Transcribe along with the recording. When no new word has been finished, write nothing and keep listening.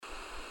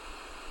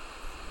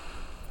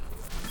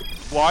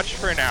watched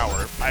for an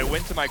hour. I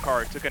went to my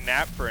car, took a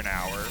nap for an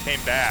hour, came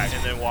back,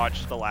 and then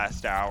watched the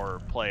last hour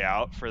play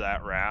out for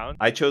that round.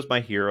 I chose my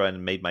hero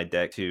and made my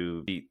deck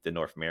to beat the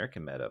North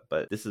American meta,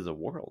 but this is a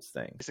Worlds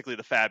thing. Basically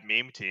the Fab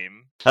meme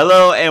team.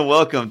 Hello and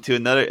welcome to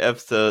another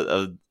episode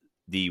of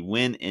the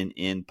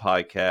WINANDIN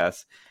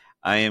podcast.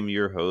 I am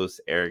your host,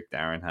 Eric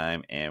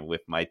Dauernheim, and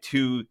with my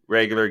two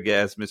regular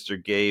guests,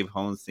 Mr. Gabe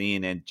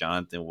Honstein and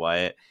Jonathan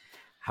Wyatt.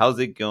 How's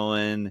it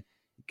going,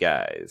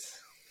 guys?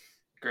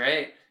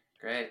 Great.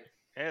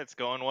 Hey, it's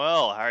going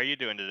well. How are you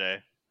doing today?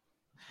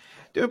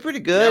 Doing pretty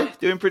good. Yep.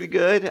 Doing pretty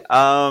good.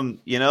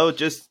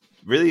 Just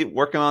really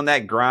working on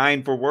that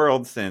grind for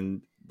Worlds,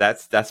 and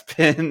that's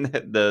been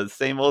the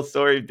same old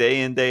story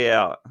day in, day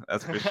out.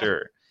 That's for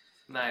sure.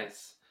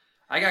 Nice.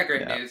 I got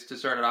great news to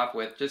start it off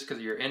with, just because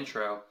of your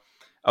intro.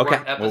 Okay, We're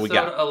on episode what we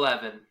got?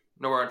 11.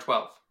 No, we're on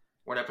 12.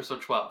 We're on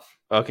episode 12.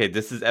 Okay,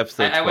 this is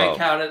episode 12. I went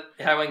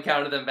and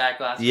counted them back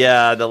last week.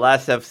 Yeah, the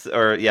last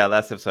episode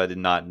I did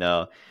not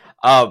know.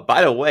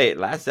 By the way,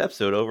 last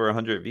episode over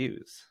 100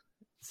 views.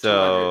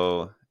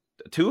 So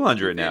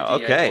 200 now.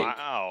 Okay.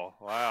 Wow.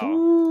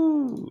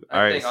 Ooh.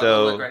 All right,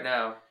 I'll look right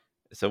now.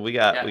 So we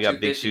got big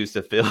 250. shoes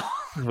to fill.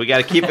 We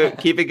got to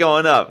keep it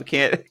going up.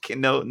 Can't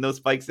no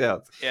spikes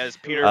out. Yeah, is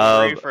Peter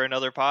free for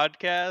another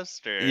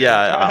podcast? Or?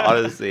 Yeah,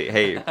 honestly,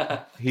 hey,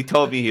 he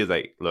told me, he was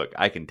like, "Look,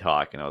 I can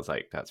talk," and I was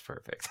like, "That's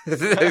perfect,"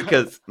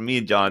 because me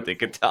and Jonathan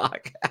can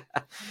talk.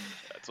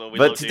 That's what we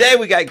But love today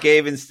doing. we got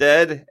Gabe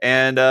instead,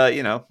 and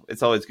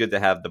it's always good to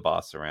have the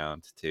boss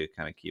around to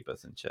kind of keep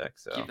us in check.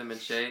 So Keep them in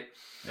shape.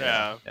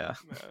 Yeah.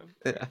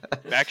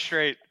 Back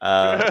straight.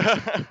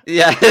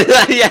 Yeah.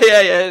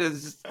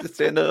 Just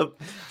stand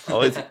up.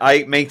 Always,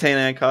 I maintain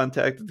eye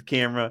contact with the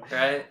camera.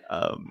 Right?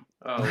 Oh,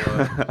 Lord.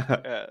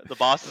 The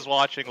boss is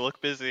watching.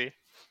 Look busy.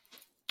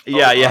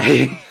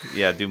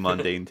 Yeah. Do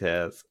mundane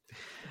tasks.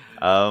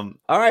 All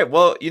right.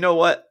 Well, you know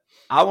what?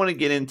 I want to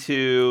get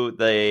into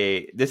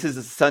this is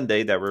a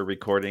Sunday that we're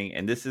recording,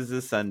 and this is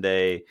the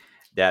Sunday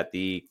that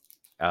the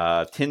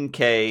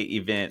 10K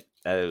event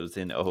that was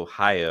in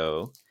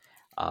Ohio,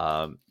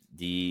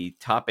 the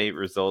top 8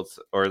 results,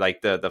 or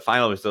like the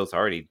final results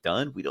are already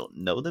done. We don't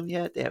know them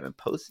yet. They haven't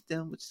posted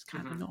them, which is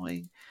kind of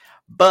annoying.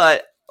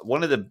 But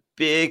one of the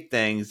big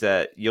things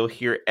that you'll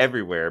hear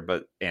everywhere,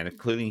 and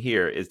including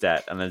here, is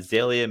that an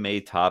Azalea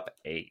made top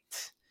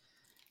 8.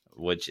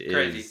 Which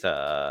Crazy. is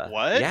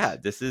what? Yeah,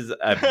 this is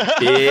a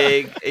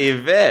big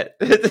event.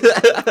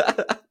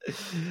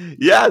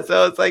 Yeah,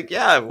 so it's like,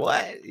 yeah,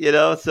 what?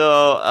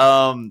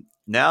 So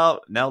now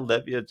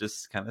Levia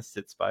just kind of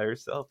sits by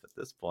herself at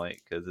this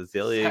point because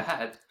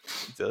Azalea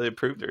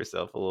proved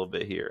herself a little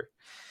bit here.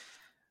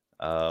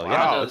 I Yeah,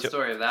 don't know the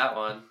story of that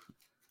one.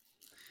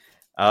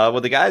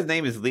 well, the guy's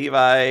name is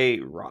Levi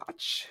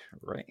Roch,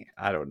 right?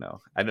 I don't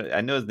know.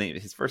 I know his name.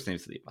 His first name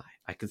is Levi.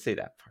 I can say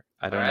that part.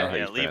 I don't know how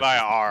you pronounce Levi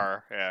it.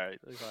 R. Yeah,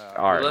 Levi R.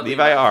 R. Love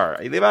Levi R.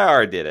 Levi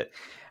R. did it.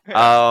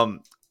 I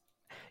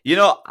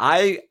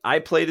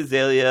played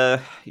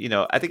Azalea.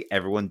 I think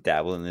everyone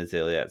dabbled in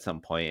Azalea at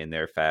some point in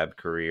their Fab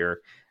career.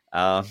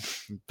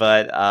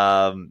 But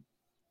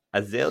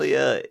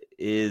Azalea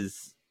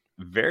is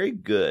very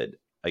good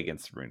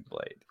against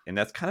Runeblade, and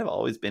that's kind of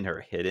always been her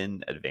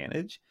hidden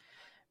advantage.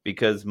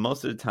 Because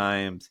most of the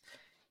times,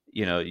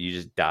 you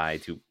just die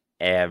to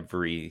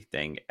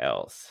everything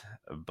else.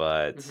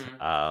 But,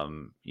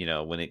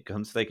 when it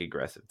comes to like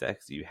aggressive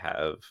decks, you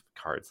have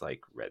cards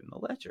like Red in the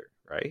Ledger,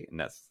 right? And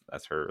that's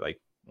her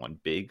like one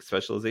big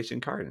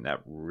specialization card. And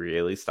that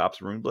really stops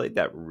Runeblade.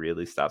 That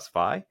really stops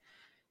Fi.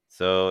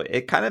 So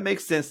it kind of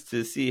makes sense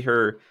to see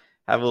her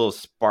have a little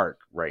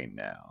spark right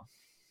now.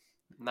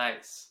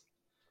 Nice.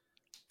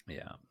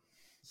 Yeah.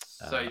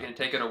 So you're going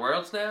to take her to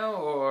Worlds now,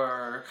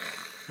 or...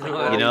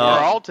 We're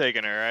all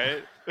taking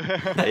her,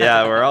 right?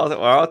 Yeah, we're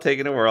all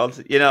taking the Worlds.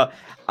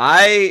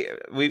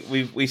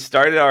 We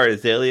started our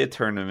Azalea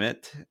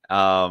tournament.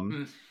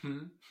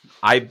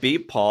 I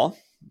beat Paul,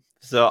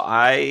 so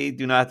I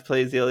do not have to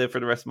play Azalea for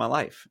the rest of my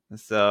life.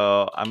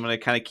 So I'm gonna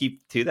kind of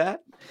keep to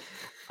that.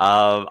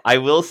 I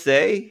will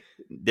say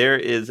there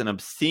is an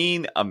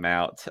obscene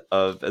amount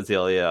of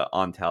Azalea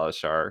on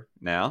Talishar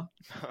now.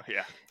 Oh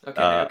yeah.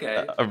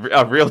 Okay.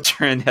 A real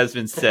trend has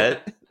been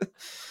set.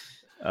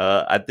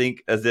 I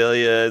think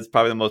Azalea is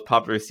probably the most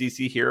popular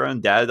CC hero,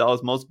 and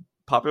Dadadol's most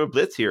popular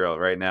Blitz hero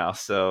right now.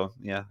 So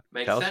yeah,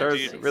 Talishar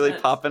is really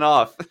popping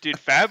off. Dude,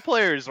 Fab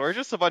players, we're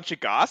just a bunch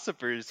of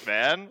gossipers,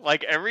 man.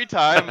 Like every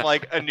time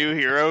like a new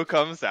hero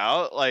comes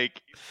out,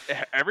 like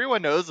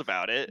everyone knows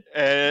about it,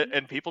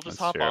 and people just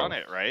hop on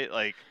it, right?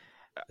 Like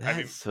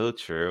that's so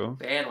true.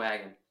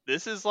 Bandwagon.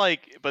 This is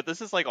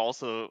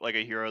also like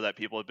a hero that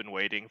people have been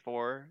waiting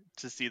for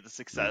to see the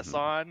success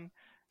on.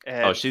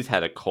 And she's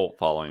had a cult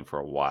following for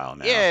a while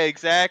now. Yeah,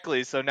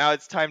 exactly. So now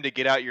it's time to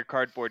get out your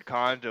cardboard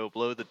condo,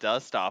 blow the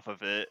dust off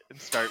of it,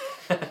 and start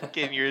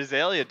getting your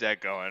Azalea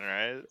deck going,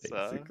 right?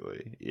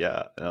 Basically.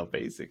 Yeah, no,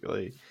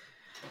 basically.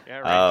 Yeah,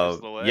 right.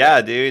 The way.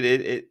 Yeah, dude,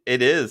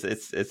 it is.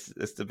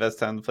 It's the best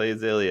time to play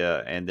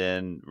Azalea, and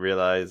then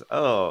realize,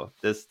 oh,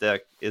 this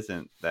deck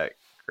isn't that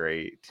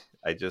great.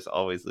 I just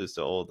always lose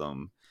to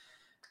Oldham.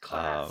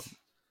 Class.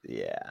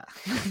 Yeah.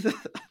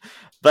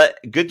 But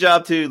good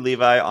job to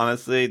Levi.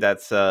 Honestly,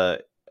 that's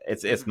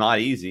it's not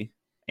easy.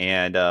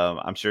 And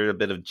I'm sure a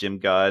bit of Gym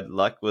God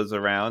luck was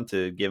around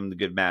to give him the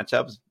good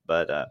matchups,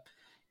 but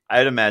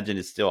I'd imagine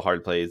it's still hard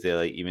to play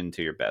Azalea even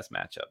to your best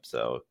matchup.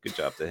 So good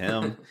job to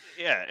him.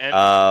 Yeah,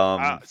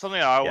 and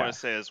something I want yeah. to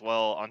say as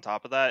well on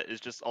top of that is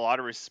just a lot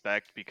of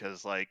respect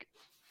because, like,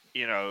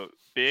 you know,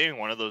 being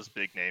one of those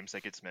big names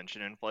that gets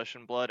mentioned in Flesh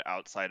and Blood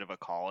outside of a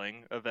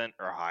calling event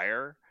or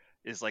higher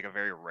is like a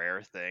very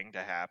rare thing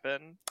to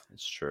happen.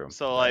 It's true.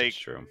 So, like,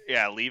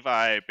 yeah,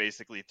 Levi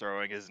basically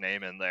throwing his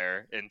name in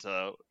there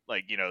into,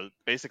 like, you know,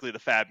 basically the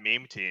Fab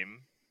meme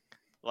team.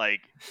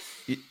 Like,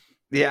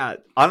 yeah,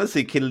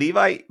 honestly, can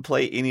Levi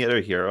play any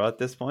other hero at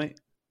this point?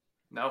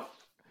 No.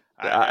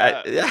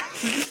 Yeah.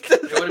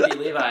 It wouldn't be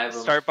Levi.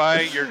 Start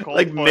buying your cold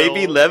like foil.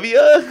 Maybe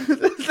Levia?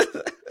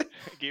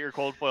 Get your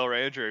cold foil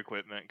ranger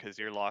equipment because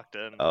you're locked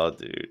in. Oh,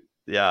 dude.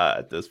 Yeah,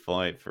 at this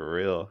point, for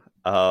real.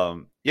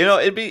 You know,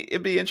 it'd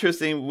be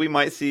interesting. We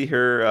might see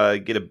her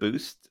get a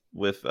boost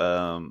with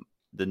the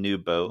new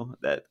bow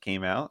that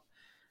came out.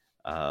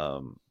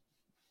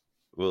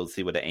 We'll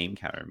see what the aim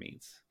counter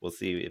means. We'll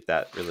see if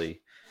that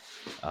really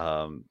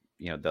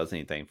you know, does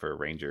anything for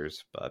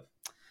Rangers. But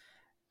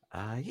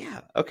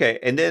yeah, okay.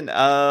 And then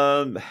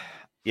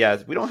yeah,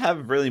 we don't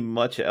have really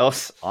much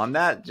else on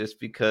that, just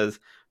because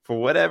for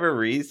whatever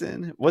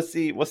reason, what's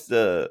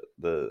the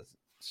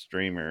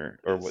streamer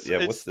or what?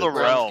 Yeah, what's the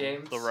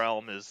Realm? The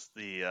Realm is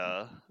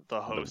the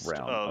host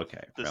of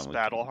this Realm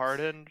Battle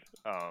Hardened.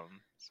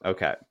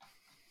 Okay.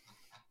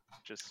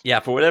 Yeah,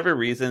 for whatever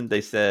reason,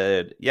 they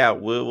said, yeah,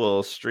 we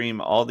will stream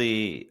all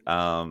the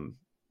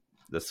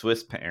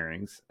Swiss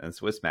pairings and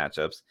Swiss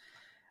matchups,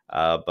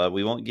 but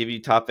we won't give you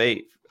top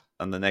 8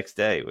 on the next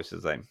day, which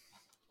is like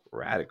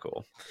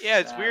radical. Yeah,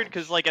 it's weird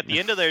because like at the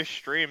end of their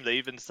stream, they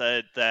even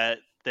said that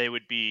the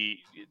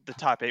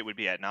top 8 would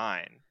be at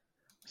 9.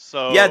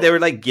 So yeah, they were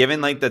like giving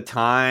like the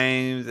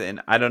times,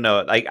 and I don't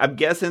know. Like I'm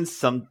guessing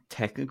some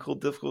technical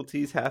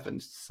difficulties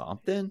happened.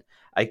 Something.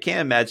 I can't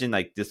imagine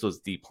like this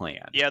was the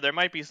plan. Yeah, there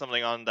might be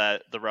something on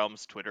the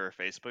Realm's Twitter or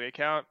Facebook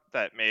account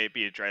that may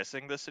be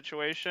addressing this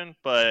situation,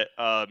 but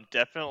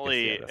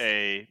definitely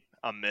a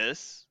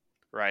miss,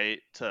 right?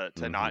 To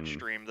not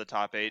stream the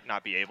top 8,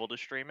 not be able to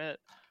stream it.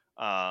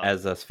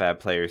 As us Fab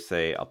players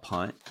say, a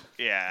punt.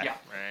 Yeah.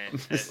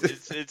 Right.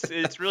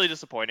 It's really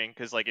disappointing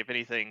because, like, if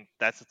anything,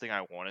 that's the thing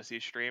I want to see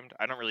streamed.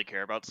 I don't really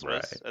care about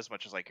Swiss as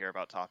much as I care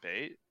about top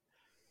 8.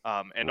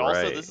 And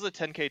also, this is a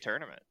 10K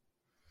tournament.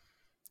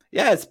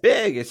 Yeah, it's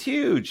big. It's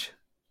huge.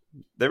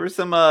 There were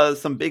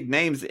some big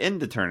names in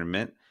the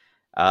tournament.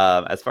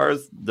 As far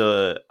as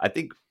I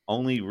think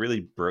only really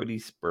Brody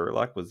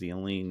Spurlock was the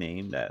only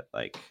name that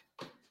like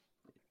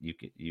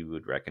you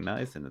would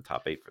recognize in the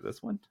top 8 for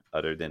this one,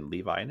 other than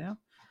Levi now.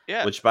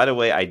 Yeah. Which, by the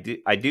way, I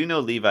do know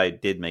Levi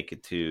did make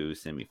it to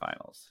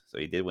semifinals, so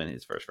he did win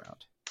his first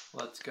round.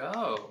 Let's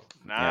go.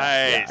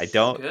 Nice. Yeah, I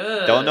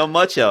don't know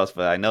much else,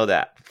 but I know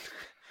that.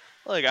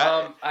 Look,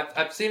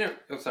 I've seen it.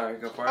 Oh, sorry,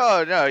 go for it.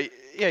 Oh no,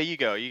 yeah, you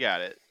go. You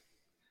got it.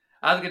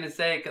 I was gonna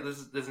say,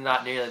 because this is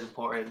not nearly as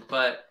important,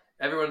 but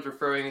everyone's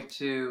referring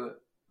to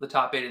the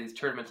top 8 of these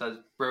tournaments as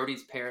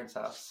Brody's parents'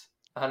 house.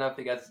 I don't know if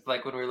you guys,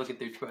 like, when we were looking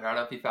through Twitter, I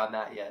don't know if you found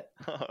that yet.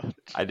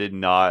 I did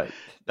not.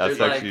 That's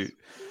There's actually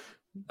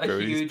a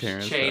huge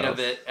chain of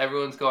it.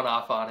 Everyone's going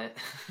off on it.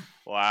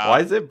 Wow.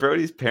 Why is it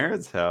Brody's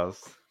parents'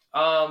 house?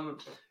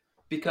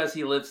 Because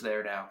he lives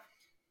there now.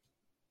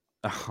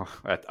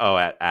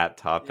 At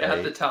top 8. Yeah,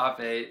 at the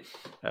top 8.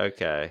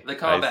 Okay. The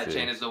combat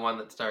chain is the one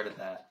that started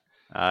that.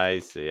 I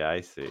see.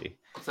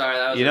 Sorry,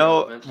 that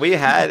was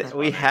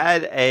we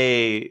had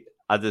a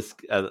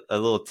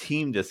little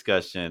team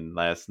discussion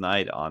last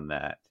night on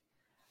that.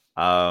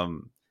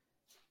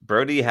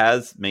 Brody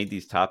has made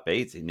these top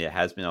 8s, and it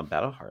has been on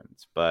Battle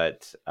Hardens,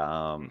 but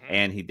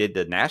and he did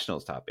the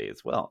Nationals top 8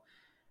 as well.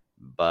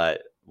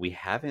 But we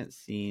haven't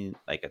seen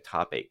like a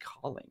top 8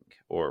 calling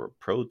or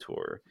pro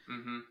tour.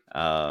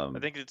 I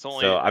think it's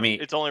only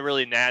it's only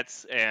really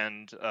Nats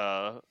and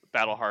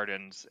Battle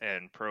Hardens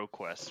and Pro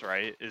Quests,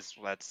 right?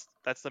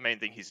 That's the main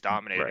thing he's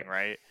dominating,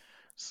 right?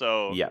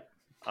 So yeah,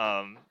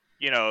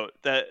 you know,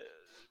 that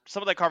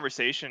some of that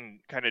conversation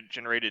kind of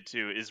generated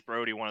to, is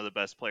Brody one of the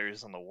best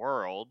players in the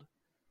world?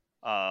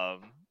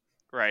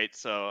 Right.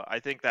 So I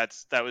think that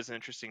was an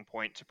interesting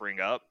point to bring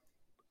up.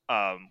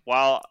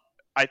 While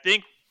I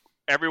think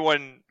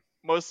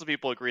most of the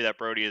people agree that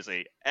Brody is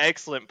a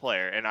excellent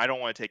player, and I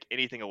don't want to take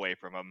anything away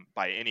from him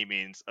by any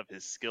means of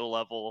his skill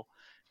level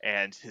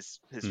and his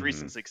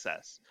recent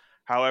success.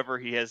 However,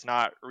 he has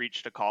not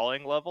reached a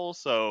calling level,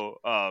 so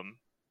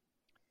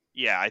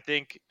yeah, I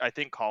think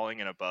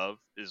calling and above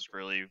is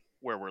really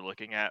where we're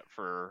looking at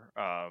for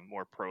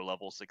more pro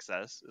level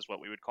success, is what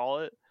we would call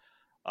it.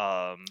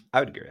 I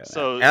would agree with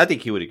that. And I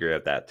think he would agree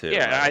with that too.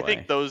 Yeah, and I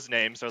think those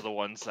names are the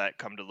ones that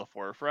come to the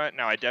forefront.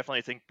 Now, I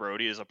definitely think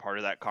Brody is a part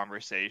of that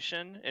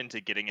conversation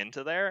into getting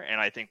into there, and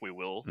I think we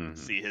will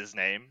see his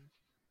name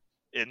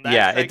in that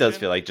section. It does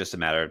feel like just a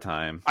matter of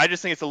time. I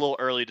just think it's a little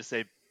early to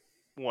say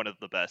one of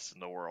the best in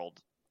the world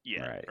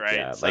yet, Right. right?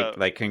 Yeah. So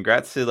Like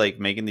congrats to like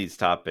making these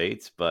top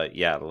eights, but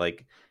yeah,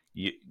 like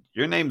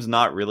your name's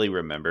not really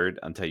remembered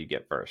until you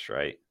get first,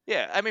 right?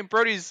 yeah, I mean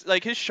Brody's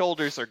like his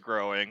shoulders are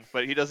growing,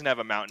 but he doesn't have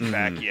a mountain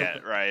back Hmm.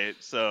 yet, right?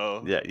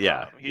 So Yeah.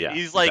 Yeah. Yeah.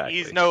 he's like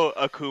he's Exactly. no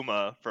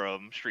Akuma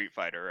from Street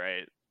Fighter,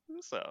 right?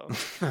 So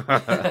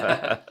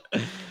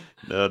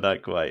No,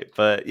 not quite.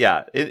 But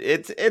yeah,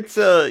 it's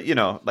you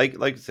know, like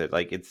I said,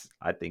 like it's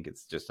I think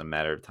it's just a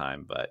matter of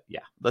time. But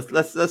yeah, let's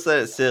let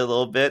it sit a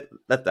little bit,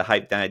 let the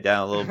hype die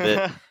down a little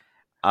bit.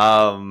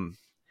 Um,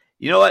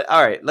 you know what?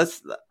 All right,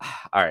 let's.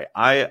 All right,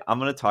 I'm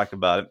gonna talk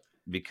about it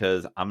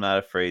because I'm not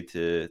afraid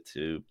to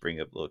bring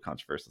up little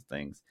controversial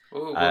things.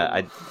 Whoa,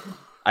 I whoa.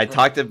 I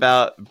talked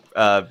about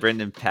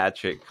Brendan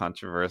Patrick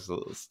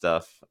controversial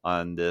stuff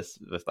on this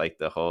with like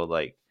the whole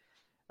like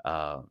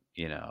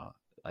you know,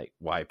 like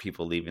why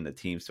people leaving the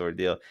team sort of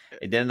deal.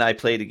 And then I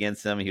played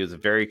against him. He was a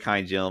very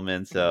kind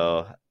gentleman.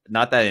 So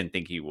not that I didn't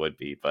think he would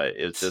be, but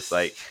it was just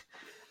like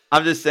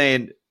I'm just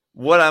saying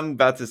what I'm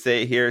about to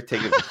say here,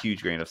 take it with a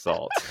huge grain of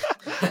salt.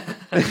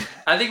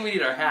 I think we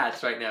need our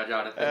hats right now,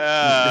 Jonathan.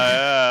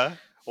 yeah.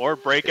 Or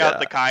break out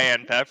the Yeah.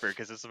 cayenne pepper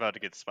because it's about to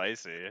get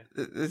spicy.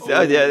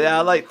 Yeah,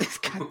 I like this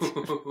guy.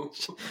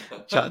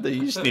 Jonathan,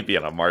 you just need to be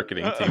on a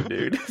marketing team,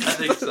 dude. I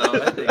think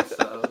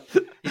so.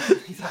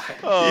 He's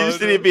high. You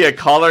just need to be a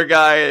collar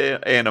guy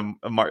and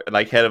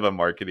like head of a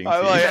marketing team.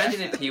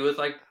 Imagine if he was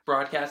like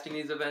broadcasting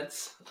these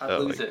events. I'd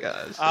lose it.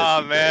 Gosh,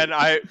 Oh man,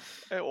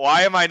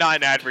 why am I not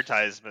in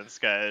advertisements,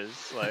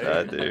 guys?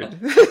 Like, dude.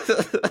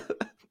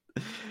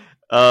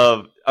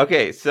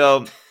 Okay,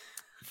 so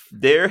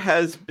there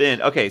has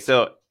been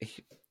so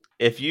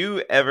if you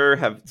ever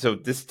have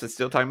this is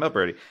still talking about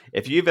Brody.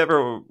 If you've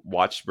ever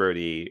watched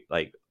Brody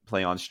like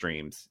play on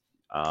streams,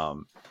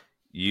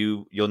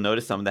 you'll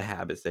notice some of the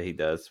habits that he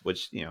does,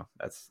 which you know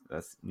that's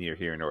neither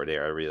here nor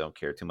there. I really don't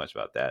care too much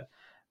about that.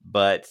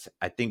 But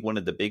I think one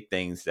of the big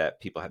things that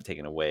people have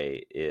taken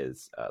away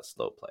is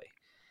slow play,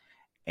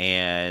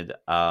 and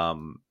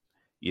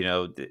you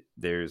know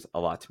there's a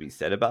lot to be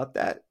said about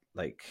that.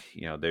 Like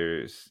you know,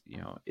 there's you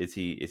know, is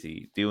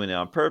he doing it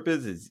on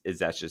purpose? Is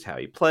that just how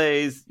he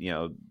plays?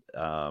 You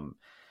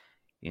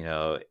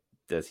know,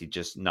 does he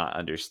just not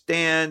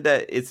understand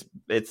that it's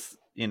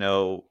you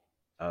know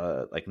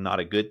like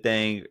not a good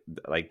thing?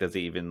 Like does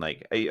he even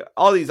like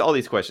all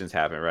these questions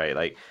happen, right?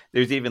 Like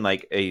there's even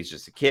like he's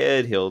just a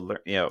kid, he'll learn,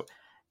 you know,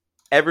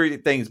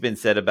 everything's been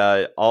said about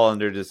it all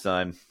under the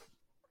sun.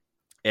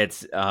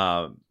 It's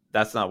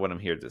that's not what I'm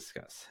here to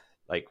discuss.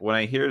 Like what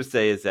I'm here to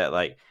say is that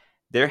like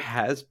there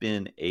has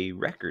been a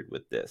record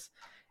with this,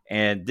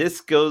 and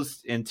this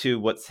goes into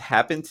what's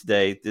happened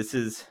today. This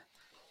is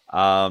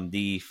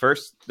the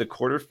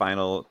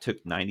quarterfinal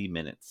took 90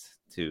 minutes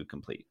to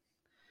complete.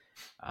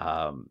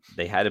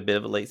 They had a bit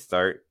of a late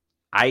start.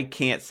 I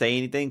can't say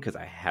anything because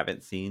I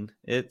haven't seen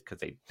it because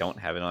they don't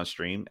have it on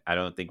stream. I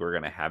don't think we're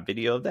going to have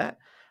video of that.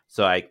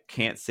 So I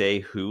can't say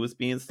who was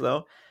being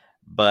slow,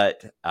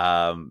 but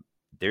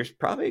there's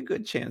probably a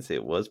good chance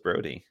it was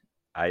Brody.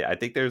 I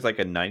think there's like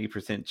a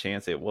 90%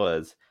 chance it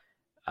was.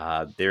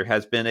 There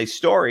has been a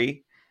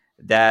story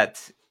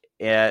that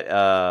at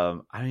I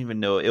don't even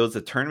know, it was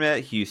a tournament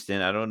at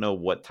Houston. I don't know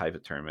what type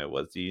of tournament it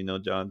was. Do you know,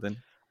 Jonathan?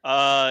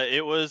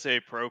 It was a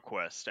Pro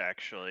Quest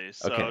actually.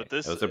 So Okay,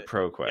 this it was a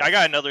Pro Quest. I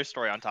got another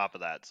story on top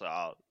of that, so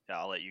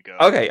I'll let you go.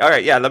 Okay, all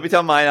right, yeah. Let me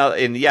tell mine,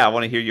 and yeah, I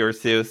want to hear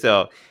yours too.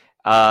 So,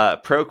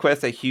 Pro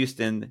Quest at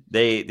Houston,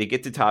 they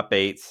get to top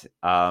eights.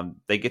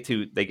 They get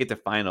to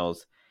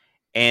finals,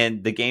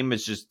 and the game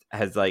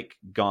has like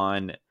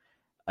gone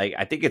like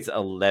I think it's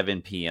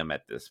 11 p.m.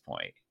 at this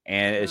point,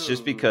 and it's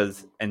just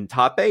because in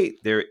top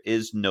eight there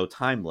is no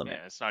time limit.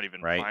 Yeah, it's not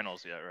even right?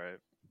 finals yet, right?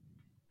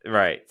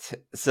 Right.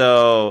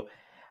 So,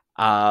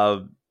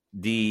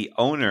 the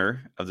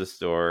owner of the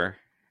store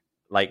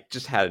like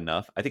just had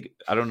enough. I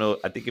don't know.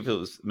 I think if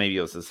maybe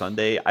it was a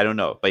Sunday. I don't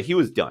know, but he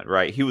was done.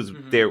 Right. He was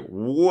there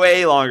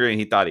way longer than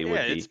he thought he would be.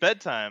 Yeah, it's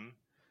bedtime.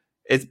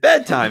 It's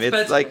bedtime.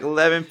 It's like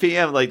 11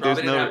 p.m. Like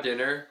probably there's didn't no have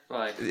dinner.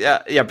 Like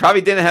yeah.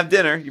 Probably didn't have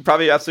dinner. You're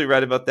probably absolutely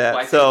right about that.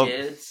 Wife so and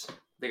kids,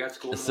 they got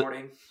school in the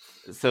morning.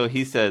 So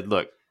he said,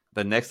 "Look,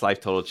 the next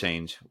life total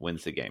change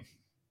wins the game."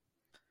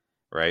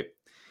 Right.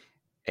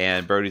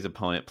 And Brody's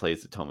opponent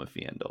plays the Toma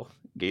Fiendel,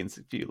 gains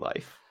a few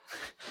life.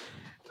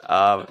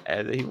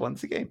 And he won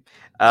the game.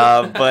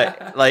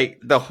 But like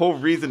the whole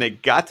reason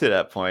it got to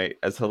that point,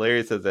 as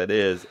hilarious as that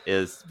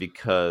is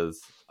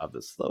because of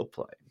the slow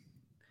play.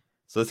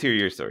 So let's hear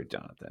your story,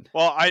 Jonathan.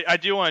 Well, I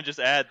do want to just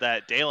add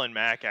that Dalen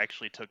Mack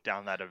actually took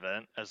down that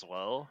event as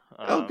well.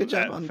 Oh, good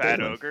job on Fat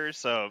Dalen. Ogre.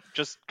 So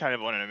just kind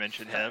of wanted to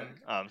mention him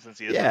since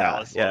he is a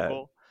Dallas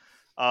local.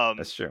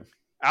 That's true.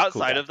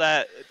 Outside of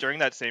that, during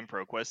that same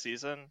ProQuest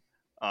season,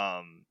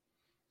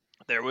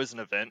 there was an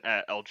event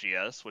at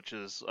LGS, which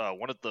is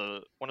one of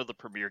the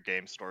premier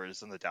game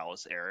stores in the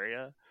Dallas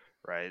area,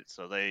 right?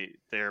 So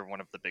they're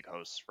one of the big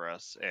hosts for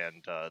us,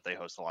 and they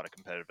host a lot of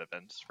competitive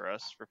events for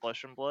us for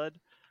Flesh and Blood.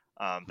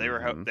 They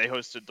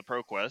hosted the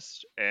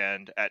ProQuest,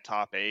 and at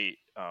top 8,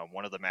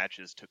 one of the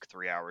matches took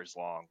 3 hours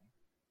long.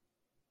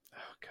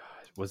 Oh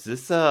God,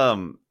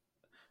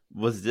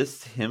 Was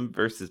this him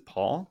versus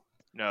Paul?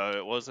 No,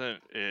 it wasn't.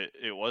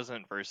 It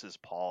wasn't versus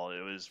Paul. It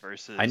was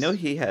I know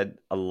versus. he had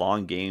a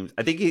long game.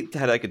 I think he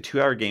had like a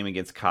 2-hour game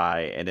against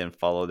Kai, and then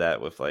follow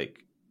that with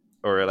like,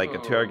 or like a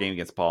 2-hour game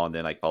against Paul, and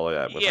then like follow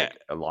that with Yeah, like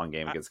a long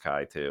game against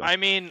Kai too. I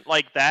mean,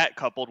 like that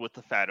coupled with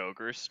the Fat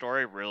Ogre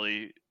story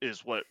really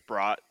is what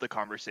brought the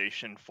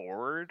conversation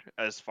forward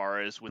as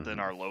far as within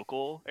our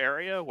local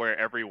area, where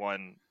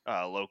everyone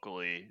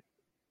locally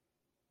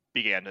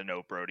began to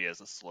know Brody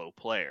as a slow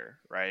player,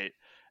 right?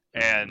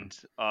 And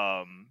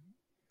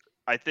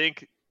I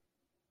think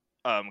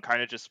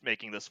kind of just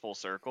making this full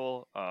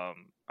circle,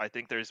 I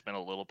think there's been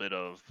a little bit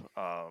of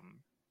I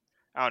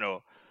don't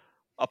know,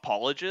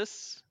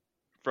 apologists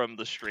from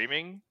the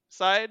streaming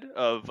side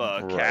of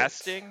Right.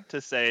 casting to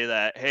say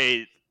that,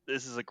 hey,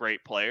 this is a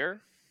great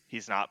player.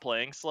 He's not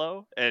playing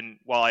slow. And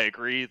while I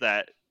agree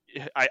that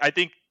I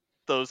think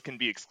those can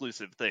be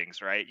exclusive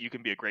things, right? You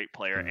can be a great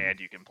player and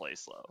you can play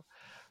slow.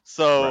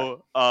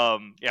 So,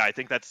 yeah, I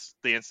think that's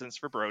the instance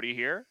for Brody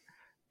here.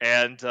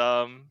 And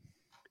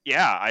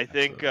yeah, I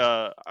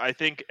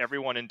think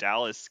everyone in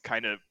Dallas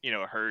kind of,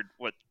 heard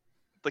what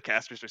the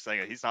casters are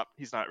saying.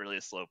 He's not really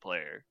a slow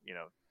player,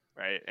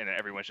 right? And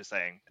everyone's just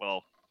saying,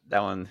 well,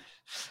 that one's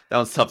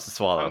tough to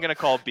swallow. I'm gonna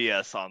call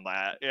BS on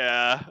that.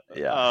 Yeah.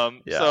 Yeah.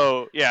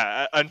 So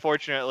yeah,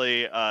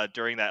 unfortunately,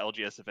 during that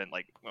LGS event,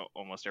 like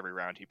almost every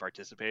round he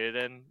participated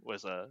in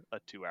was a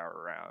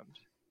 2-hour round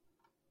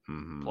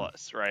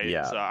plus, right?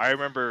 Yeah. So I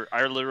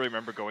literally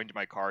remember going to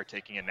my car,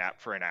 taking a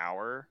nap for an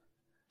hour.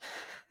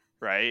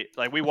 Right?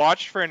 Like we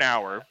watched for an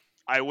hour.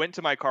 I went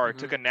to my car,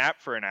 took a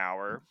nap for an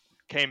hour,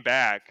 came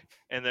back,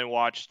 and then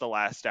watched the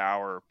last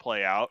hour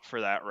play out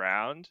for that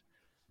round.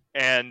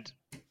 And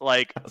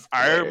like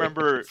I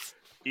remember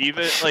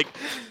even like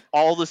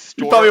all the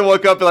story. You probably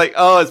woke up and like,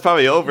 oh, it's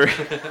probably over.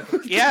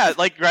 Yeah,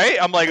 like right?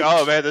 I'm like,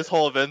 oh man, this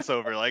whole event's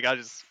over. Like I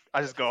just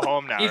go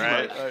home now,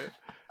 right? Like,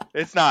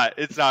 it's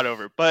not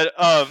over. But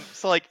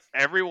so like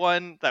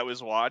everyone that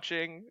was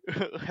watching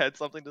had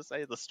something to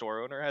say. The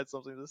store owner had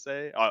something to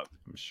say. I'm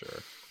sure.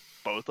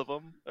 Both of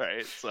them,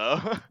 right? So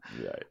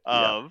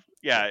right.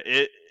 Yeah,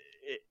 it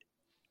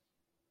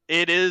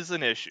is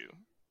an issue.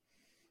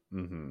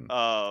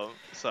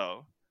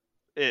 So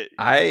it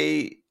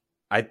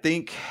I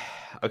think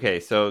okay,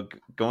 so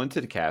going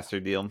to the caster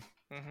deal,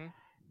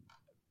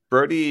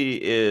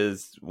 Brody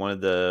is one of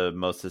the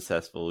most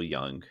successful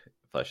young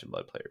Flesh and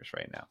Blood players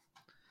right now.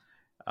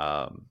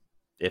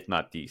 If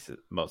not the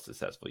most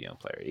successful young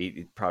player,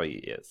 he probably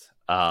is.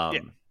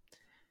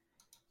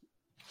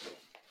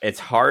 It's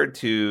hard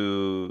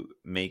to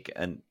make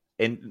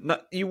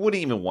you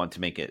wouldn't even want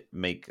to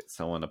make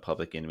someone a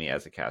public enemy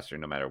as a caster,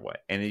 no matter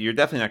what. And you're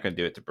definitely not going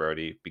to do it to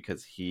Brody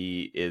because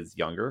he is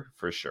younger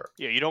for sure.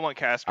 Yeah, you don't want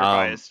caster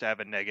bias to have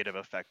a negative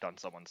effect on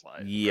someone's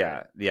life. Yeah,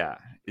 right? Yeah,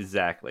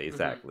 exactly.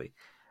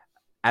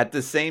 At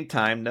the same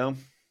time, though,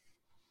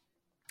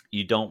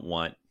 you don't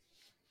want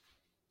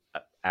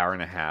hour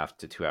and a half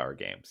to 2-hour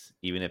games,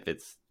 even if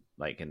it's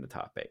like in the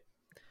top 8.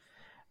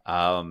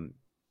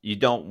 You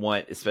don't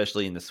want,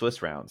 especially in the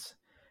Swiss rounds,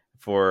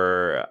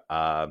 for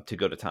to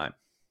go to time.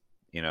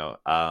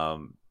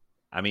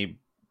 I mean,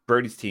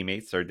 Brody's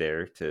teammates are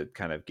there to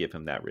kind of give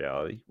him that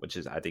reality, which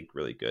is, I think,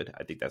 really good.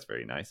 I think that's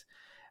very nice.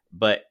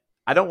 But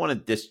I don't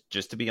want this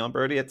just to be on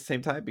Brody at the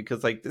same time,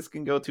 because like this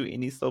can go to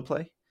any slow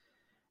play.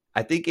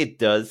 I think it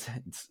does.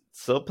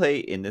 Slow play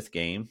in this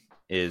game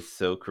is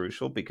so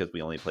crucial because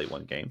we only play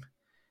one game.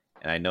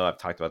 And I know I've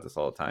talked about this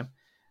all the time,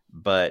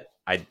 but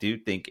I do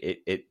think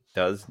it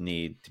does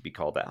need to be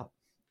called out.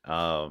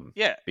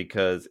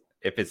 Because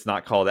if it's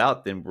not called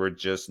out, then we're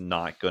just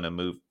not going to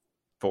move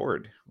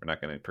forward. We're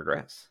not going to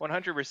progress.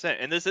 100%.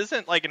 And this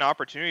isn't like an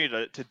opportunity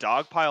to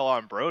dogpile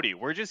on Brody.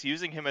 We're just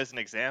using him as an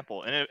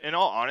example. And in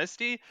all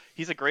honesty,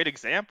 he's a great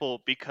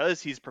example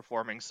because he's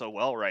performing so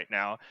well right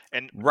now.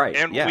 And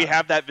we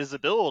have that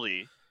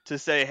visibility to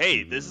say,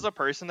 hey, this is a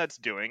person that's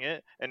doing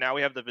it, and now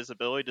we have the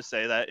visibility to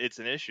say that it's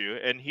an issue,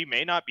 and he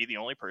may not be the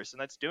only person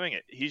that's doing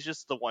it. He's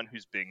just the one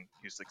who's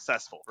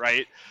successful,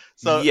 right?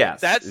 So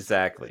yes,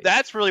 exactly.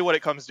 That's really what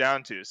it comes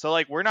down to. So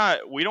like we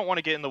don't want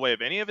to get in the way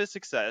of any of his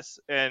success,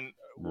 and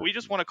we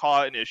just want to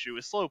call it an issue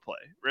with slow play.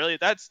 Really,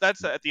 that's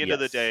at the end of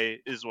the day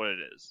is what it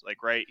is.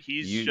 Like, right?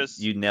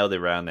 You nailed it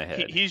right on the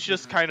head. He's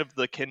just kind of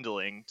the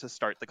kindling to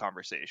start the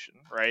conversation,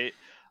 right?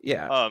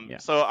 Yeah.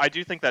 So I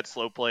do think that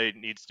slow play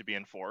needs to be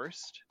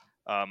enforced,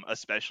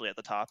 especially at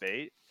the top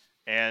 8,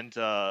 and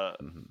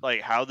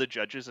like how the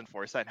judges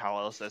enforce that and how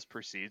LSS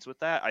proceeds with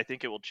that. I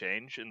think it will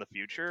change in the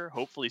future,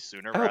 hopefully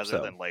sooner rather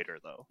than later,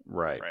 though.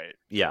 Right.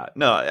 Yeah.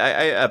 No,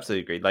 I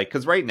absolutely agree. Like,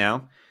 because right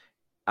now,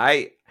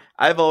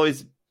 I've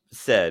always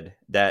said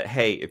that,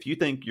 hey, if you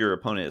think your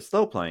opponent is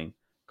slow playing,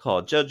 call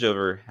a judge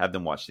over, have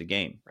them watch the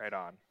game. Right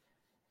on.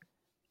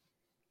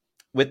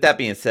 With that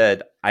being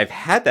said, I've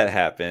had that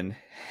happen,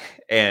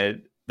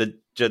 and the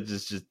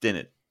judges just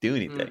didn't do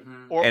anything.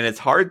 And it's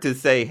hard to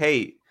say,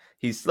 hey,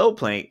 he's slow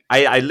playing.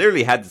 I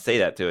literally had to say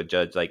that to a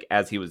judge, like,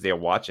 as he was there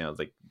watching. I was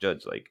like,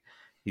 Judge, like,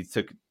 he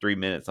took 3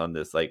 minutes on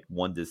this, like,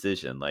 one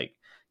decision. Like,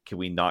 can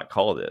we not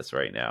call this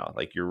right now?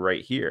 Like, you're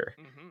right here.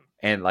 Mm-hmm.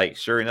 And like,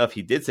 sure enough,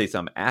 he did say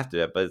something after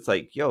that, but it's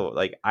like, yo,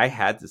 like I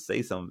had to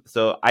say something.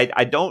 So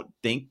I don't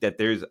think that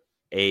there's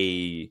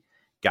a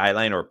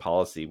guideline or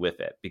policy with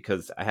it,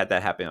 because I had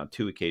that happen on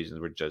 2 occasions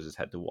where judges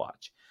had to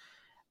watch.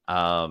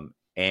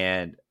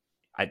 And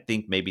I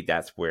think maybe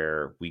that's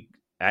where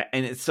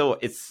and it's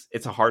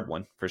a hard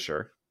one for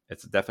sure.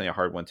 It's definitely a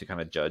hard one to kind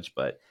of judge,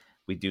 but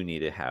we do need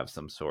to have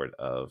some sort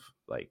of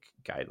like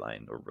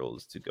guideline or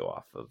rules to go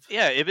off of.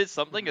 Yeah, if it's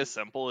something as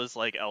simple as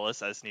like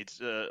LSS needs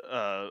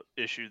to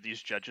issue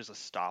these judges a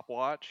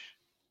stopwatch,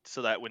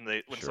 so that when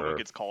someone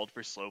gets called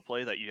for slow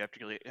play, that you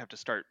have to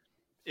start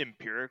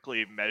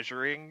empirically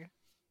measuring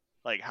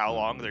like how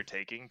long they're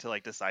taking to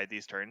like decide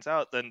these turns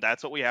out, then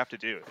that's what we have to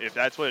do. If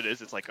that's what it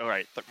is, it's like, all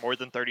right, more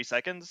than 30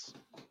 seconds,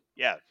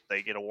 yeah,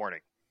 they get a warning,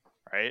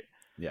 right?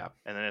 Yeah.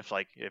 And then if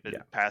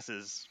it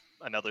passes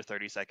another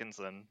 30 seconds,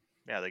 then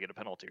yeah, they get a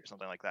penalty or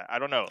something like that. I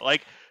don't know.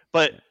 Like,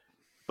 but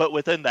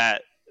within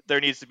that, there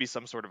needs to be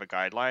some sort of a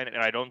guideline, and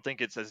I don't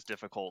think it's as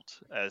difficult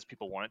as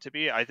people want it to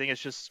be. I think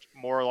it's just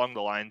more along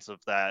the lines of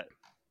that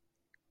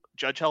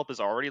judge help is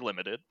already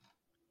limited.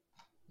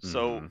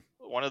 So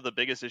one of the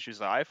biggest issues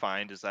that I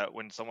find is that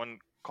when someone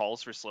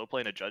calls for slow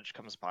play and a judge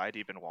comes by to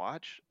even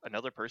watch,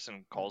 another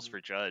person calls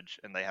for judge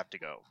and they have to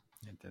go.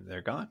 And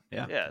they're gone.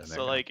 Yeah. Yeah.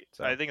 So like,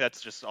 I think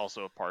that's just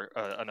also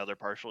another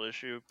partial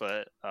issue,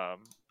 but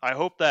I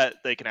hope that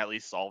they can at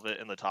least solve it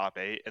in the top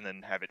 8 and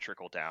then have it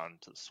trickle down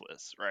to the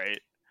Swiss, right?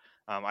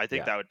 I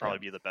think that would probably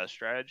be the best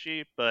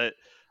strategy, but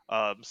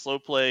slow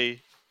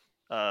play,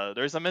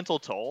 there's a mental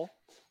toll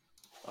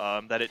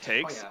that it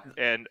takes,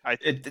 and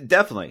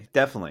definitely,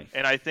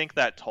 and I think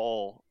that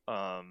toll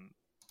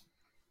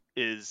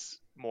is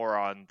more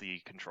on the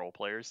control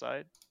player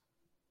side.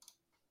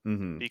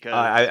 Because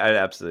I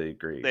absolutely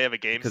agree. They have a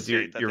game because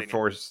state you're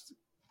forced.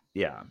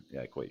 Yeah.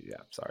 Like, wait. Yeah.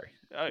 Sorry.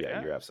 Oh,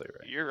 yeah, you're absolutely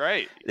right. You're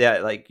right. Yeah.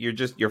 Like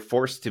you're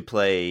forced to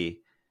play.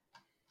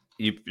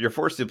 You're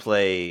forced to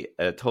play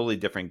a totally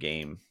different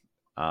game.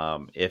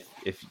 If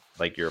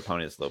like your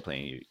opponent is slow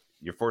playing you,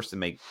 you're forced to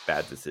make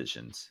bad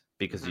decisions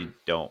because you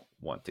don't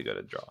want to go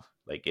to draw.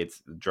 Like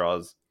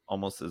draws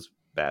almost as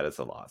bad as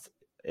a loss,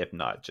 if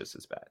not just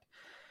as bad.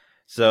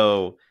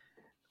 So.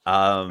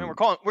 And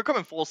we're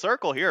coming full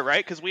circle here,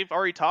 right? Because we've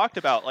already talked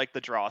about like the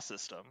draw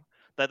system,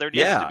 that there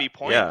needs to be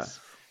points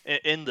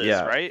in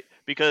this, right?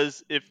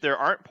 Because if there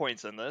aren't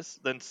points in this,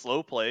 then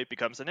slow play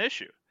becomes an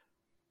issue,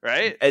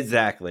 right?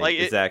 Exactly,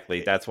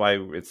 exactly. That's why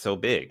it's so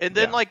big. And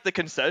then like the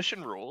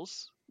concession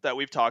rules that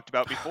we've talked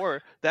about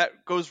before,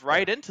 that goes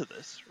right into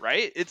this,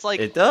 right? It's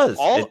like it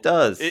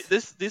does.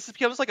 This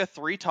becomes like a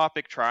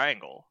 3-topic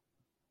triangle.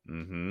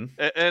 And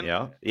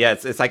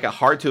it's like a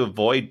hard to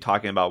avoid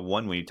talking about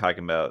one when you're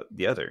talking about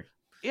the other.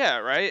 Yeah,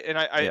 right. And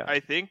I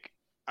think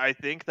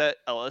that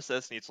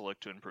LSS needs to look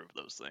to improve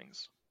those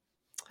things.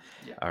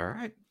 Yeah. All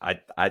right.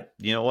 I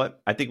you know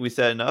what? I think we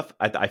said enough.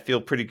 I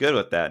feel pretty good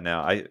with that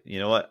now. You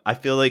know what? I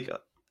feel like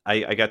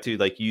I got to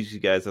like use you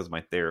guys as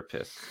my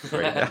therapist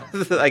right now.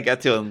 I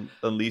got to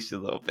unleash you a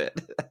little bit.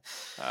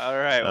 All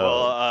right.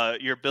 Well,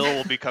 your bill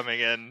will be coming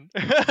in.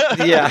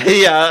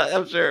 yeah,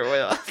 I'm sure it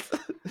will.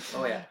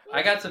 Oh yeah,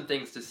 I got some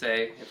things to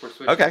say if we're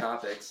switching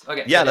topics.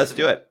 Okay. Yeah, let's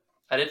do it.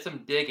 I did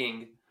some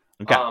digging.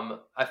 Okay.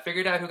 I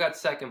figured out who got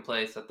second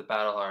place at the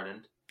Battle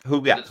Hardened. Who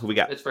we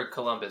got? It's for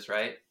Colombus,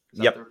 right? Is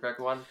that the correct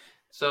one?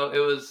 So it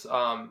was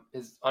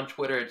on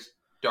Twitter. It's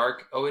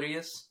Dark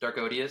Odious. Dark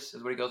Odious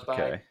is what he goes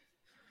by.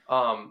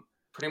 Okay.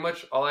 Pretty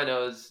much all I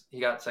know is he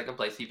got second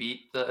place. He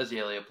beat the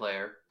Azalea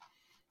player.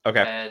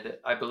 Okay. And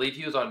I believe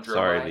he was on Dromai.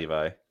 Sorry,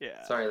 Levi.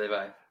 Yeah. Sorry,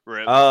 Levi.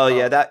 Rip. Oh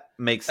yeah, that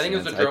makes sense. I think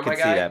it was the I Dromai could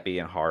guy. see that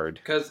being hard.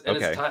 Because in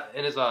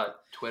his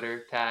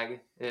Twitter tag,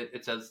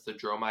 it says the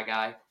Dromai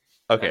guy.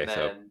 Okay,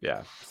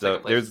 so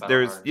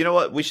there's you know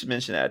what, we should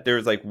mention that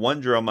there's like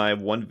one Dromai,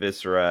 one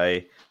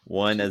Viscerai,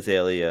 one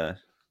Azalea,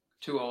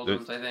 2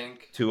 Oldhams, I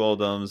think. 2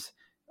 Oldhams.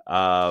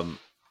 I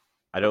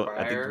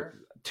think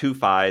 2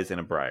 Phis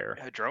and a Briar.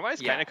 Yeah, Dromai's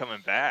kind of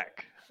coming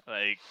back.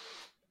 Like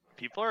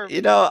people are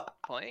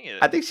playing it.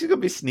 I think she's gonna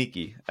be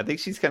sneaky. I think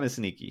she's kind of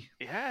sneaky.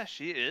 Yeah,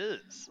 she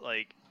is.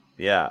 Like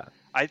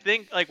I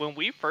think like when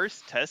we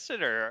first tested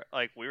her,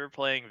 like we were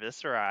playing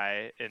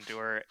Viscerai into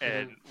her,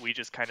 and we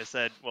just kind of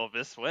said, "Well,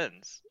 Vis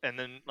wins." And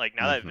then like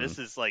now that Vis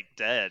is like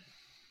dead,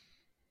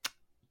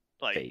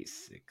 like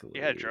basically,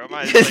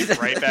 Dromai is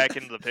like right back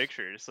into the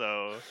picture.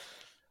 So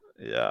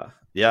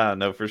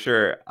no, for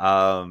sure.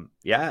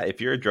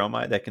 If you're a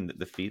Dromai that can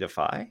defeat a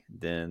Phi,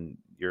 then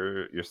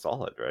you're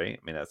solid, right?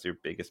 I mean, that's your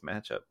biggest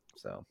matchup.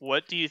 So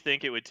what do you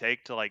think it would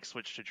take to like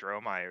switch to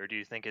Dromai, or do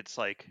you think it's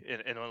like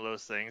in one of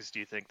those things, do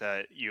you think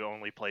that you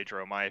only play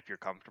Dromai if you're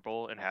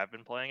comfortable and have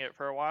been playing it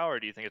for a while, or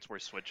do you think it's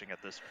worth switching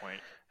at this point?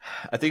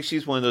 I think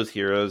she's one of those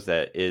heroes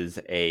that is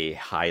a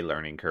high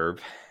learning curve,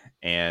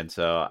 and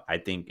so I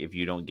think if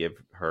you don't give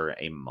her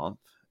a month,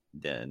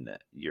 then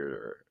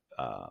you're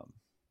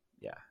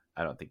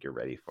I don't think you're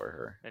ready for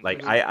her.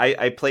 Like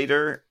I played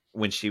her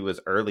when she was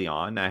early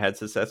on. I had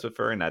success with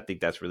her, and I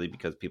think that's really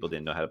because people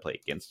didn't know how to play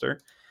against her.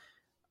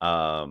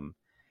 And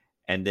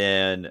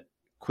then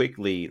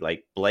quickly,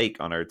 like Blake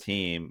on our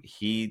team,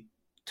 he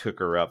took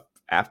her up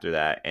after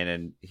that, and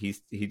then he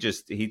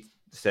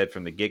said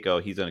from the get-go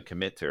he's going to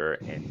commit to her,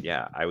 and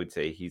yeah, I would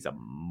say he's a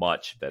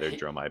much better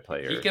Dromai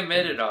player. He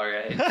committed, all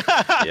right.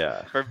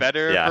 Yeah, for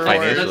better, yeah, for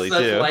financially worse.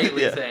 That's too.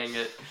 lightly Yeah. saying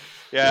it.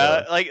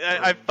 Yeah, like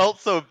I felt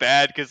so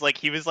bad because like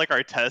he was like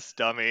our test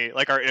dummy,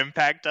 like our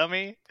impact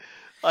dummy.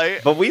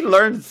 Like, but we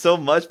learned so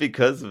much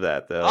because of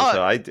that, though.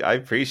 So I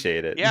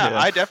appreciate it. Yeah,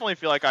 I definitely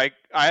feel like I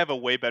have a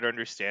way better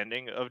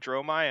understanding of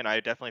Dromai, and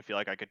I definitely feel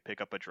like I could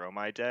pick up a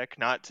Dromai deck,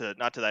 not to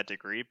that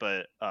degree,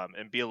 but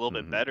and be a little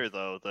bit better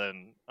though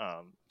than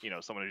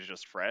someone who's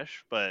just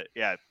fresh. But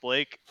yeah,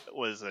 Blake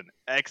was an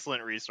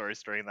excellent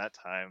resource during that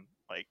time.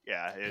 Like,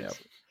 yeah,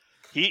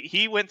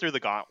 he went through the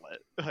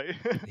gauntlet.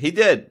 He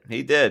did,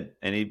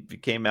 and he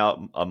came out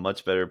a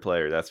much better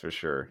player. That's for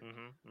sure.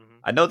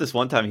 I know this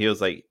one time he was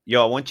like,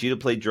 "Yo, I want you to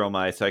play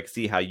Dromai so I can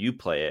see how you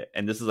play it."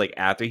 And this is like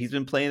after he's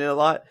been playing it a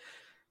lot.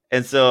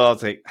 And so I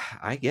was like,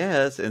 I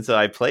guess. And so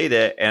I played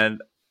it,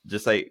 and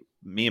just like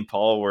me and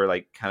Paul were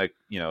like kind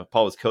of,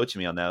 Paul was coaching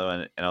me on that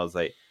one, and I was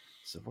like,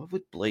 so what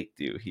would Blake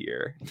do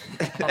here?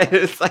 And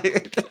it's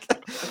like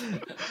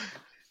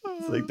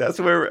that's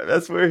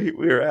where we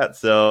were at.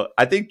 So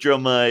I think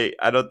Dromai,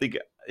 I don't think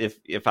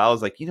if I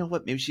was like, you know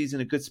what, maybe she's in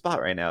a good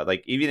spot right now.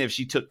 Like, even if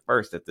she took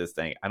first at this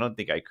thing, I don't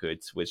think I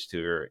could switch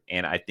to her.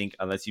 And I think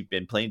unless you've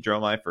been playing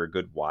Dromai for a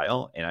good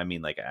while, and I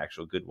mean like an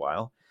actual good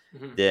while,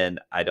 then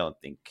I don't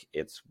think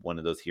it's one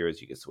of those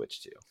heroes you can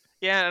switch to.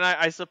 Yeah, and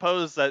I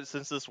suppose that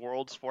since this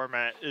Worlds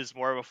format is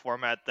more of a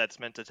format that's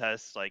meant to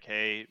test, like,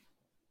 hey,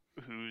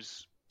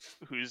 who's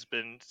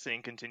been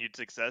seeing continued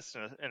success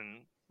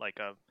in like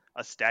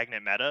a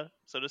stagnant meta,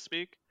 so to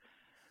speak.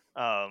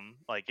 We're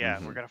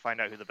gonna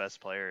find out who the best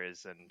player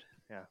is, and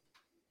yeah,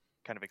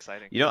 kind of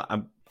exciting.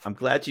 I'm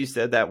glad you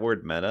said that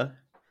word meta,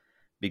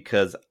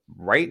 because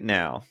right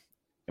now,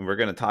 and we're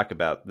gonna talk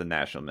about the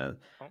national meta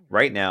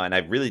right now, and I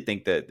really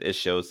think that it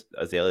shows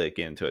Azalea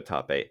getting into a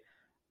top 8.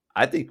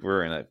 I think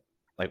we're in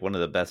one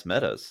of the best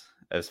metas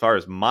as far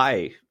as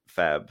my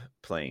Fab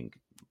playing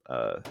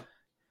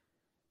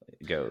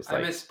goes.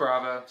 I miss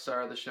Bravo,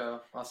 star of the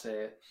show. I'll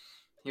say it.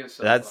 He was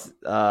so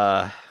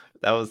fun.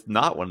 That was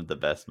not one of the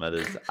best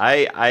metas.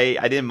 I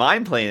didn't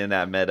mind playing in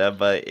that meta,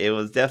 but it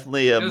was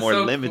definitely a more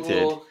so limited.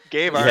 Cool.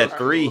 Gabe, you had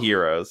 3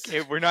 heroes.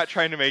 Gabe, we're not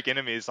trying to make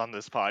enemies on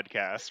this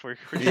podcast. We're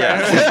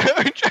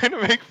trying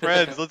to make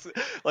friends.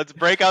 Let's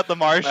break out the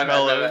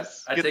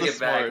marshmallows. I take it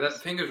back. That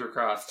fingers were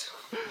crossed.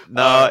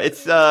 No,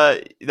 it's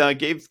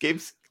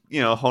Gabe's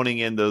honing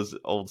in those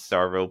old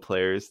Starvo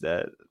players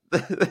that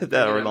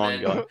are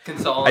long gone.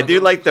 I do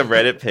like the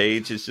Reddit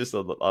page. It's just a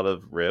lot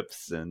of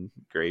rips and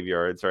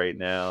graveyards right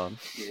now.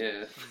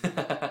 Yeah.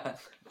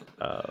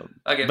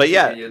 But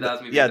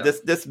yeah,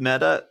 this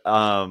meta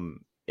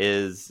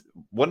is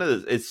one of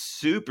the. It's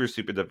super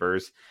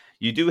diverse.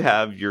 You do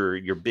have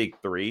your big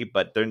 3,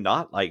 but they're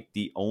not like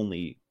the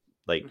only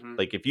like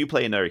if you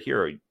play another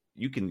hero,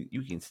 you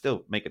can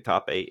still make a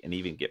top 8 and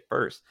even get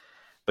first.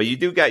 But you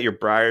do got your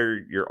Briar,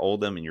 your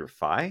Oldhim, and your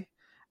Fi.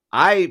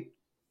 I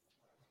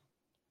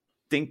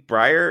think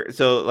Briar.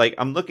 So like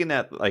I'm looking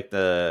at like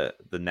the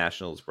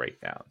Nationals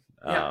breakdown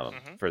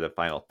for the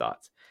final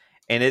thoughts,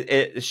 and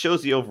it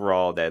shows the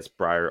overall that's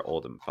Briar,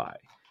 Oldhim, Fi.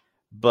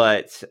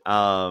 But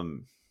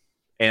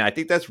and I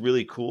think that's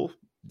really cool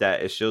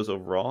that it shows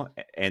overall.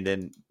 And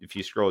then if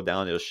you scroll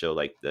down, it'll show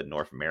like the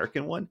North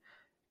American one,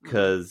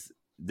 because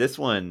this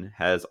one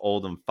has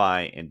Oldhim,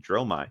 Fi, and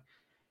Dromai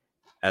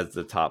as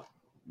the top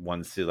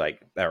ones to that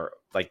are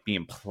like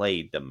being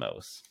played the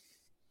most.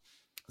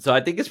 So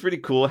I think it's pretty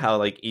cool how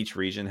like each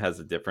region has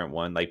a different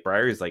one. Like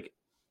Briar is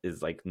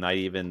not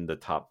even the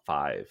top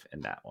 5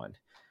 in that one.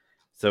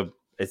 So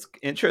it's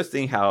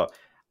interesting how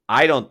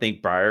I don't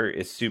think Briar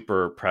is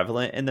super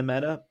prevalent in the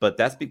meta, but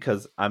that's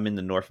because I'm in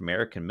the North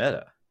American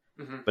meta.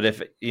 But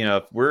if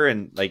we're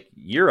in like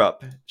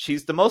Europe,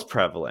 she's the most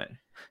prevalent.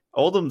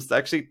 Oldham's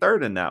actually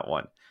 3rd in that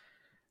one.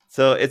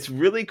 So it's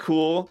really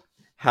cool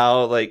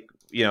how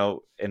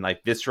and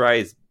like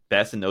Viscerai is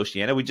best in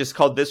Oceania. We just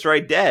called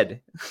Viscerai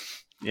dead.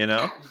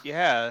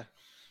 Yeah,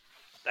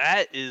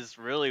 that is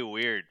really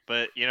weird.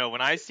 But when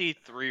I see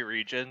 3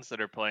 regions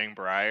that are playing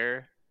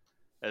Briar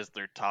as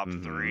their top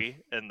 3,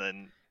 and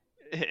then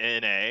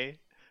NA,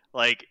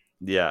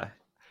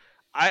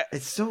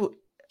 it's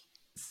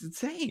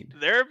insane.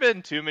 There have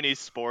been too many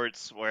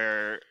sports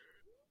where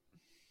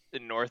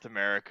in North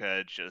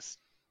America just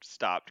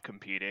stopped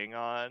competing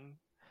on.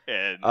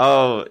 And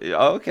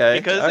okay.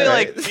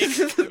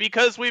 Because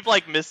because we've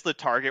missed the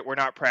target, we're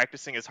not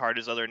practicing as hard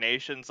as other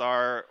nations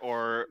are,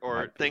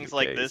 or things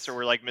like this, or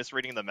we're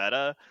misreading the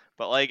meta.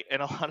 But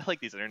in a lot of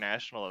these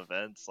international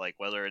events,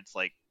 whether it's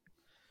I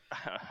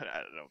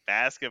don't know,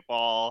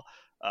 basketball,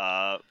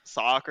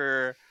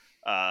 soccer,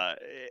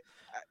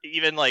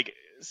 even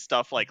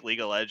stuff like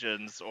League of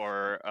Legends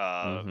or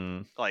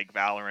Valorant,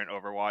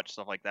 Overwatch,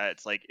 stuff like that.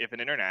 It's if an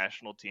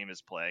international team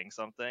is playing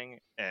something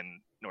and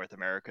North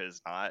America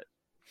is not.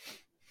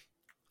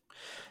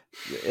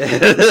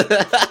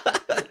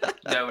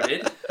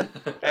 Noted.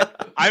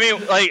 I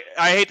mean, like,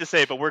 I hate to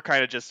say it, but we're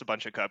kind of just a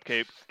bunch of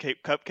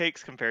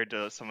cupcakes compared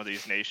to some of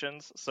these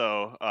nations.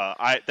 So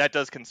that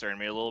does concern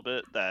me a little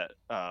bit that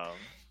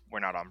we're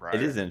not on Briar.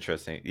 It is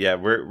interesting. Yeah,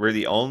 we're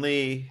the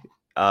only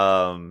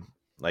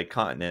like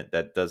continent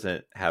that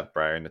doesn't have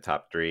Briar in the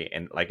top 3,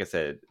 and like I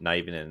said, not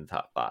even in the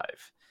top 5.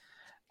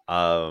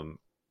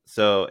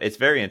 So it's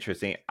very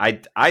interesting.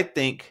 I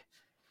think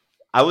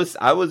I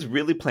was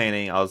really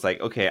planning. I was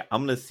like, okay,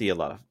 I'm gonna see a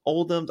lot of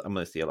Oldhams. I'm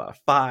gonna see a lot of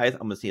Fives.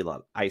 I'm gonna see a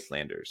lot of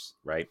Icelanders,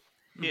 right?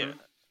 Yeah.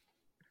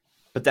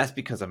 But that's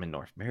because I'm in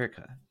North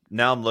America.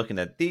 Now I'm looking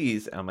at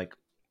these, and I'm like,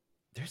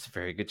 there's a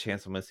very good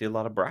chance I'm gonna see a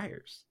lot of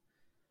Briars.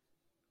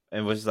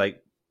 And was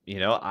like,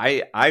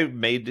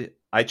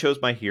 I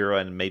chose my hero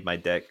and made my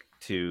deck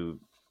to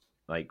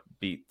like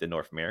beat the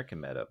North American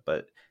meta,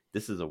 but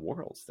this is a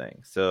Worlds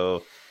thing.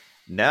 So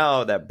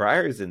now that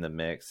Briar's in the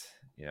mix,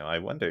 I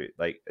wonder,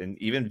 like, and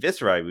even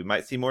Viserai, we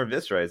might see more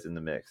Viserai's in the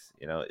mix.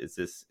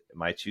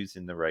 Am I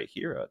choosing the right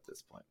hero at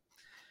this point?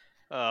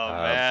 Oh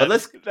man!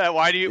 But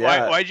why'd you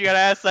gotta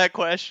ask that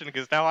question?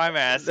 Because now I'm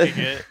asking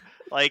it.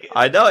 Like,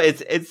 I know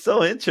it's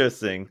so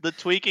interesting. The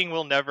tweaking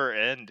will never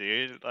end,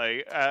 dude.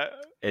 Like,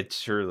 it's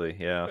surely,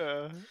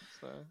 yeah.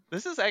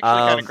 This is actually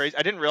kind of crazy.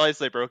 I didn't realize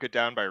they broke it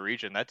down by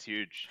region. That's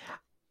huge.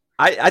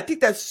 I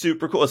think that's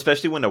super cool,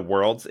 especially when a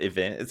Worlds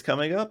event is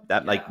coming up.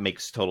 That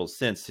makes total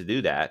sense to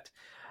do that.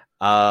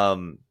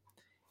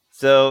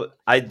 So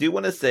I do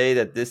want to say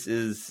that this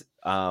is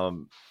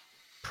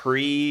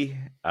pre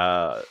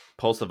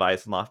Pulse of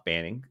Isenloft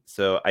banning.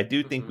 So I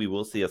do think we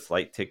will see a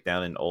slight tick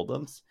down in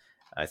Oldhams.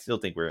 I still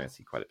think we're going to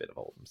see quite a bit of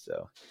Oldhams.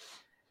 So,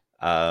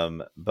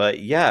 but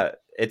yeah,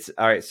 it's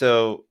all right.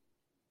 So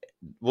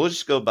let's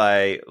just go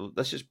by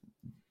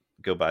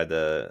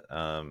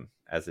the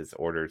as it's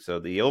ordered. So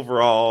the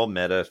overall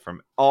meta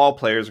from all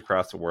players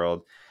across the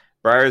world,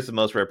 Briar is the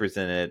most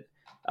represented.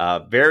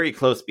 Very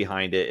close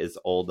behind it is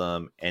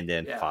Oldham, and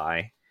then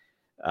Fi,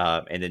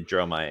 and then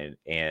Dromai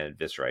and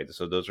Viserai.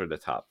 So those are the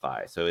top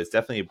 5. So it's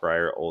definitely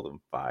Briar,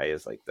 Oldham, Fi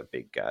is like the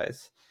big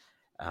guys.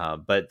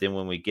 But then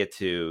when we get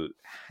to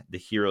the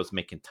heroes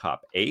making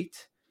top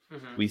 8,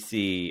 we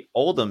see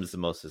Oldham's the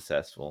most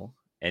successful,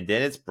 and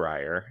then it's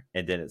Briar,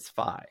 and then it's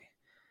Fi.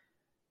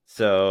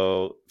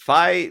 So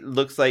Fi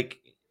looks like,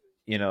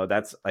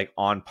 that's like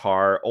on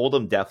par.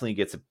 Oldham definitely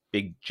gets a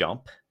big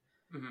jump.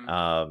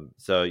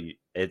 So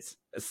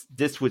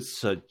this would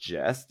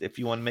suggest, if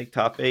you want to make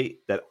top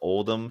 8, that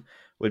Oldham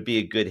would be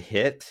a good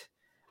hit,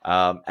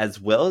 as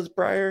well as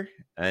Briar.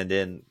 And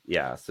then,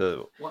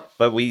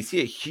 but we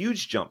see a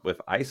huge jump with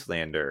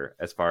Icelander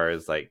as far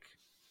as like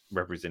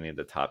representing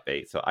the top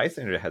 8. So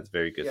Icelander has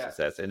very good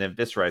success, and then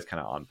Viserai is kind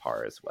of on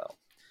par as well.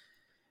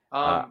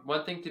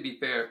 One thing to be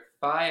fair,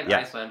 Fi and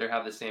Icelander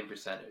have the same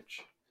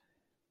percentage.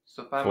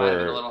 So Fi might have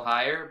been a little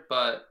higher,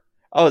 but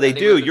they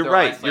do. You're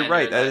right.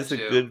 That is a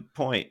good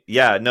point.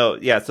 Yeah, no,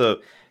 yeah.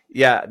 So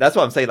yeah, that's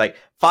what I'm saying. Like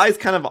Fi is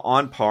kind of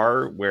on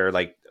par where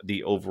like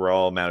the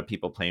overall amount of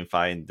people playing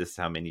Fi, and this is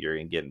how many you're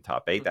gonna get in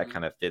top 8. That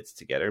kind of fits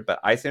together. But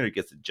Icelander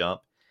gets a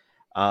jump.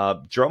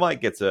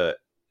 Dromai gets a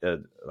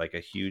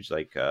huge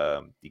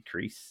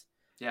decrease.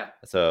 Yeah.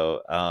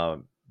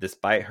 So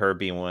despite her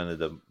being one of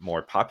the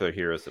more popular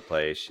heroes to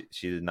play,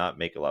 she did not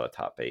make a lot of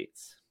top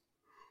 8s.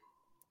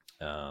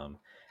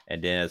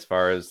 And then as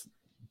far as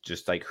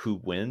just like who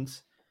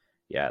wins,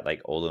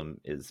 like Oldham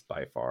is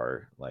by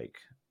far like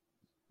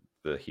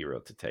the hero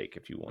to take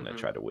if you want to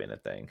try to win a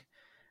thing.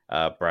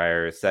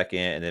 Briar is 2nd,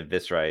 and then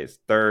Viserai is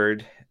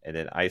 3rd, and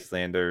then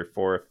Icelander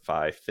 4th,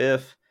 5,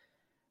 5th.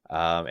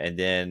 And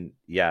then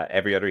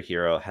every other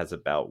hero has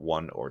about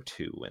 1 or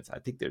 2 wins. I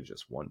think they're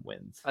just 1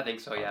 wins. I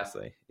think so,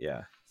 honestly.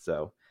 Yeah.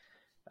 So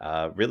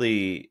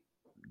really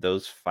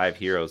those 5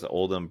 heroes,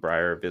 Oldham,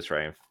 Briar,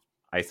 Viserai,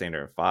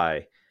 Icelander, and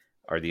Fi,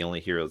 are the only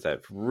heroes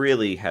that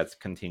really has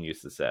continued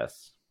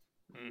success.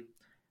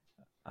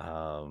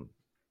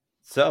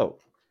 So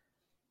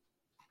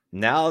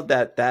now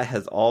that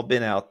has all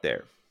been out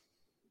there,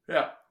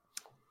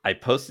 I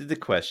posted the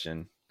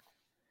question,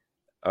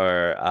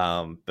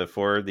 or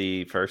before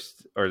the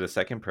first or the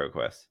second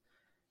ProQuest,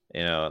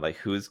 like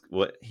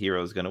what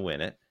hero is going to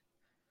win it.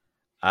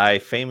 I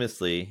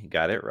famously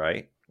got it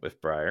right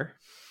with Briar.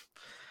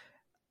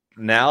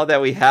 Now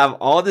that we have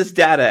all this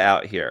data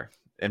out here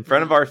in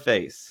front of our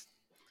face,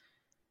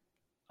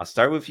 I'll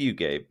start with you,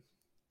 Gabe.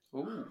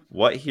 Ooh.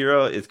 What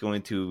hero is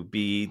going to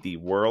be the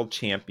world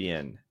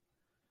champion?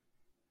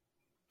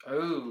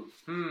 Oh,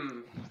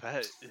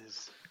 that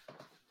is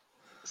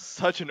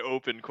such an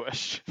open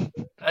question.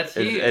 That's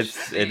huge.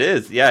 It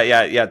is.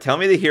 Yeah. Tell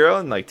me the hero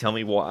and like tell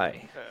me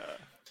why.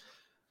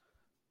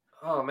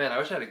 Oh man, I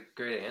wish I had a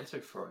great answer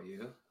for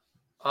you.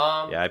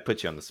 I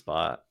put you on the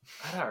spot.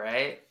 All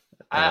right.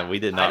 We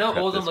did not. I know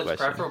prep Oldham this looks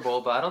question. preferable,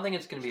 but I don't think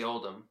it's going to be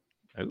Oldham.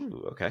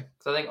 Ooh, okay.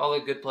 Because I think all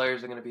the good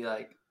players are going to be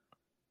like,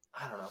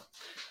 I don't know.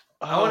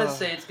 I want to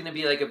say it's going to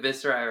be like a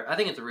Viserai. I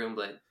think it's a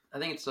Runeblade. I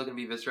think it's still going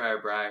to be Viserai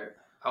or Briar.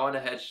 I want to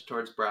hedge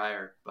towards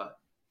Briar, but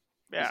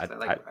I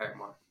like Briar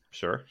more.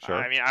 Sure.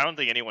 I mean, I don't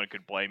think anyone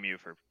could blame you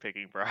for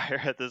picking Briar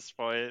at this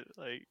point.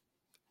 Like,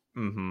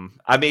 Mm-hmm.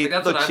 I mean,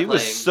 that's look, what I'm she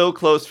was playing. so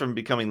close from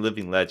becoming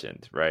living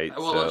legend, right?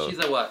 Well, she's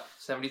at what,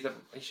 77?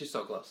 She's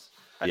so close.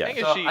 I Yeah. think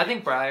if So she, I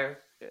think Briar.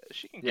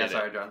 she can Yeah, get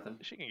sorry, it. Jonathan.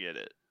 She can get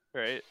it,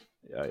 right?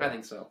 Oh, I yeah.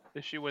 think so.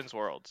 If she wins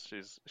Worlds,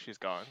 she's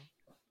gone.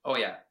 Oh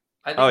yeah.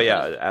 I think Oh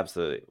yeah,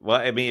 absolutely. Well,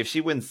 I mean, if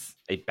she wins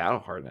a Battle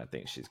Harden, I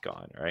think she's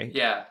gone, right?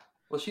 Yeah.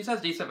 Well, she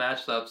has decent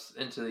matchups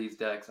into these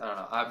decks. I don't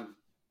know. I'm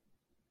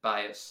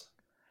biased.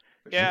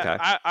 Yeah,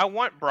 Okay. I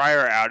want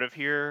Briar out of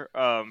here,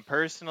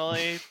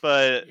 personally,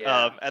 but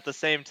Yeah. at the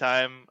same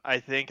time, I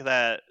think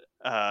that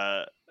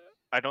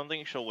I don't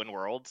think she'll win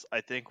Worlds.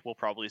 I think we'll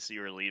probably see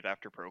her leave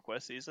after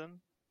ProQuest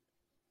season,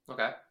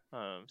 Okay.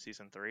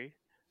 season 3.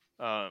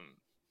 Um,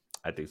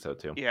 I think so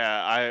too.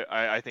 yeah,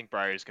 I think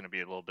Briar is going to be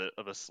a little bit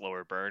of a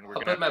slower burn.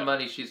 I'll put my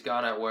money she's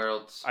gone at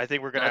Worlds. I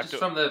think we're gonna Not have just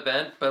to. from the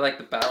event, but like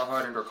the Battle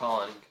Hardened or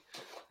Calling.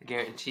 I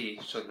guarantee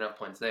she'll get enough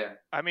points there.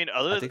 I mean,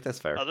 I think that's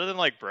fair. other than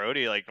like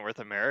Brody, like North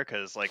America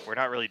is like we're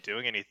not really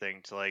doing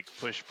anything to like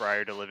push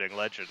Briar to living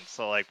legend.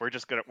 So like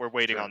we're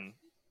waiting Sure. on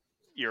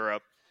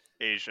Europe,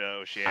 Asia,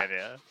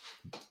 Oceania.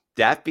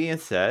 That being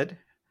said,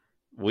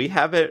 we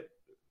haven't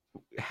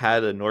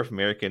had a North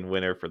American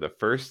winner for the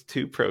first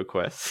 2 Pro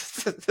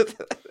Quests.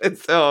 And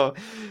so,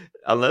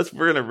 unless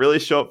we're going to really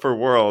show up for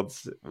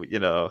Worlds, you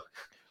know.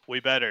 We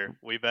better.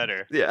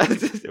 Yeah,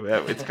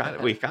 it's kind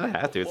of we kind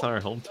of have to. It's on our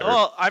home turf.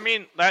 Well, I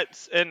mean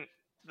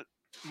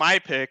my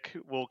pick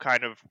will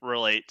kind of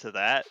relate to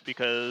that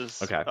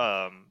because Okay.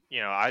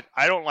 you know,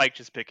 I don't like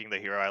just picking the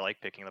hero. I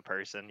like picking the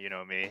person. You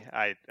know me.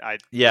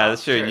 Yeah,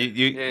 that's true. Sure.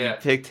 You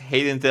picked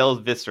Hayden Dale's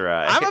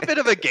Viscera. I'm a bit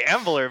of a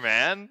gambler,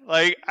 man.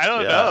 Like I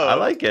don't Yeah, know. I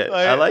like it.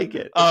 I like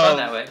it. It's fun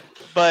that way.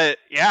 But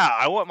yeah,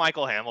 I want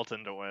Michael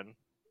Hamilton to win.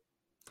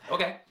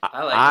 Okay.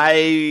 I like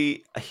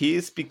it.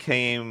 He's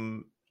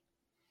became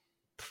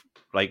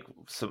like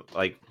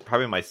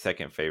probably my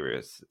second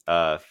favorite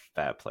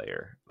fat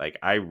player. Like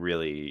I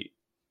really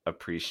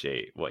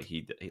appreciate what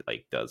he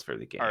like does for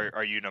the game.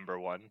 Are you number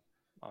 1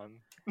 on?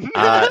 No.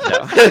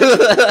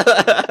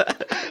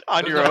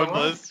 On your own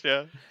one? list,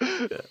 yeah.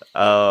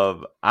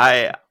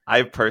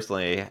 I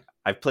personally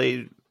I've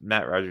played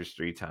Matt Rogers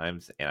 3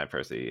 times, and I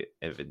personally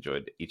have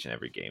enjoyed each and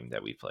every game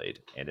that we played,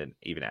 and then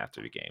even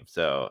after the game.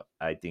 So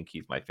I think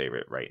he's my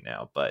favorite right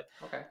now. But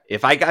Okay.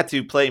 if I got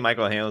to play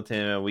Michael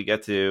Hamilton and we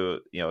get to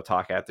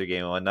talk after the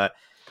game and whatnot,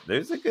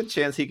 there's a good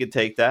chance he could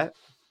take that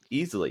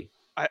easily.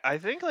 I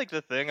think like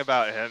the thing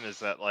about him is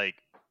that like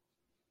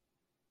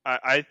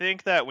I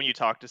think that when you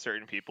talk to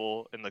certain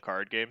people in the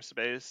card game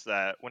space,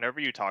 that whenever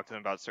you talk to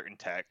them about certain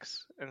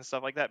techs and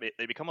stuff like that,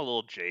 they become a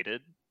little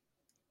jaded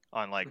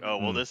on like, oh,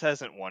 well, this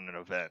hasn't won an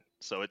event,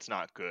 so it's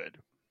not good.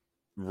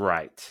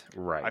 Right.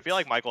 I feel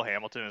like Michael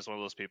Hamilton is one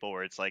of those people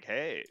where it's like,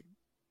 hey,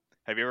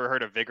 have you ever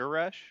heard of Vigor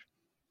Rush?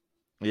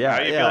 Yeah. How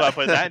do you feel about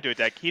putting that into a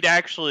deck? He'd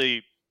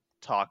actually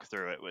talk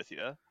through it with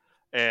you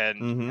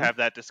and have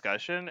that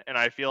discussion, and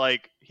I feel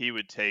like he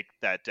would take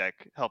that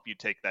deck, help you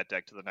take that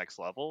deck to the next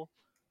level.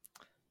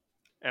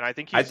 And I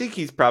think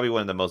he's probably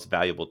one of the most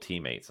valuable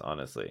teammates,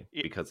 honestly,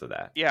 because of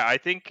that. Yeah, I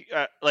think,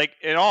 like,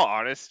 in all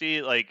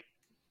honesty, like,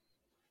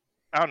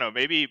 I don't know,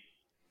 maybe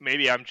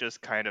I'm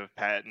just kind of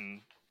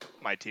patting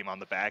my team on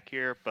the back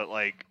here, but,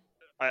 like,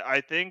 I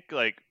think,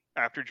 like,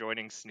 after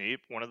joining Sneep,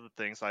 one of the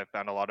things I've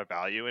found a lot of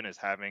value in is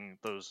having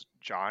those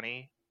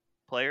Johnny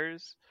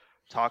players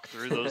talk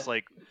through those,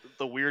 like,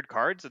 the weird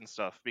cards and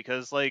stuff,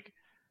 because, like,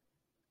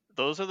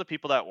 those are the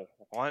people that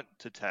want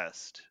to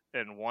test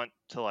and want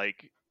to,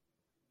 like,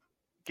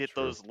 get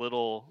those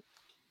little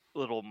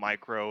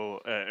micro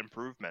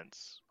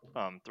improvements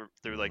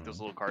through like those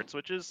little card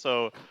switches.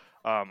 So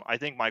I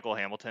think Michael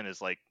Hamilton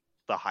is like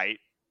the height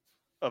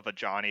of a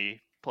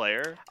Johnny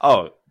player.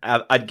 Oh,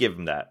 I'd give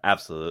him that.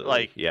 Absolutely.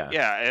 Like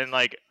yeah, and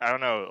like I don't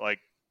know,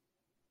 like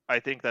I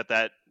think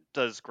that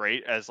does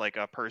great as like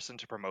a person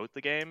to promote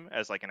the game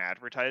as like an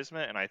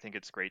advertisement, and I think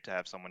it's great to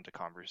have someone to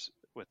converse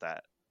with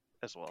that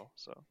as well.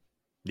 So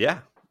yeah,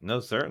 no,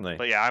 certainly.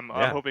 But yeah, I'm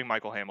hoping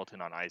Michael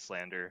Hamilton on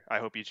Icelander. I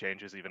hope he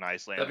changes even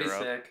Icelander. That'd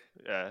be sick.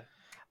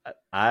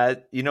 Yeah.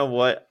 You know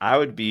what? I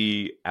would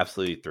be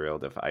absolutely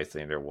thrilled if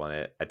Icelander won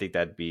it. I think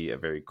that'd be a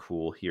very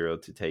cool hero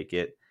to take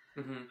it.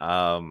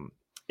 Mm-hmm.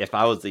 If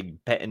I was a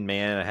betting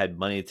man, I had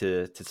money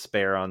to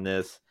spare on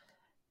this.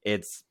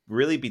 It's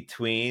really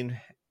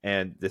between,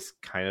 and this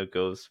kind of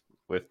goes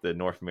with the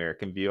North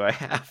American view I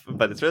have,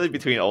 but it's really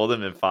between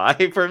Oldham and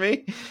Fi for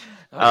me.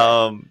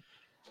 Okay.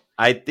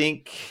 I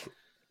think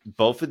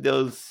both of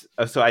those.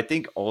 So I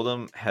think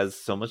Oldham has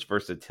so much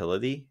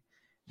versatility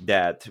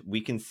that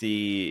we can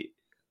see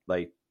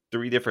like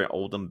 3 different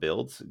Oldham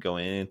builds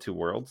going into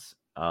Worlds.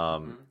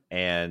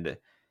 And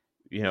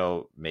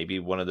maybe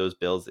one of those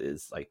builds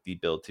is like the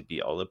build to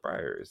beat all the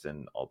Briars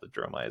and all the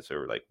Dromites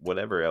or like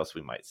whatever else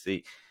we might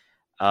see.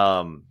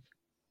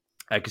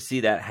 I could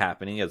see that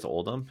happening as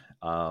Oldham.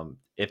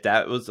 If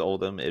that was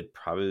Oldham, it'd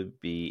probably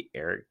be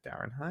Eric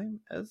Dauernheim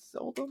as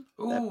Oldham.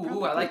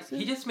 Ooh, I like.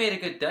 He just made a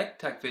good deck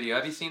tech video.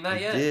 Have you seen that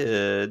yet? He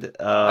did.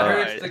 I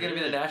heard it's going to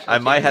be the national. I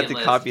might have to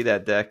copy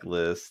that deck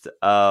list.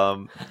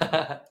 Delete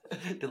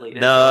it.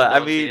 No,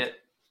 I mean,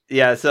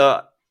 yeah.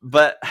 So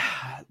But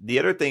the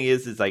other thing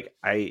is like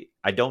I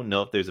don't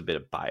know if there's a bit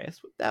of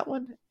bias with that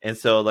one, and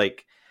so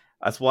like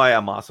that's why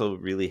I'm also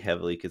really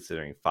heavily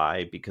considering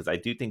Fi, because I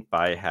do think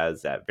Fi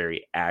has that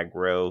very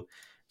aggro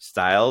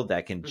style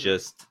that can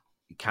just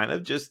kind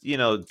of just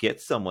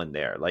get someone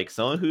there, like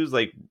someone who's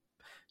like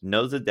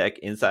knows the deck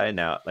inside and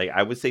out. Like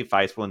I would say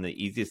Fi is one of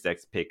the easiest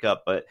decks to pick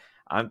up, but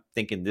I'm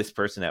thinking this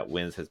person that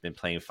wins has been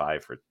playing Fi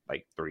for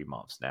like 3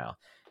 months now.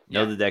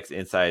 Knows the decks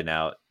inside and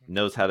out,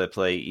 knows how to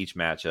play each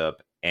matchup,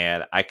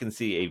 and I can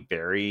see a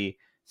very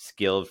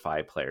skilled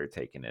Fi player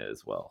taking it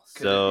as well.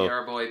 Could it be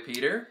our boy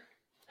Peter?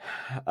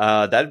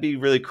 That'd be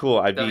really cool.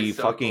 I'd be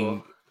so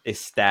fucking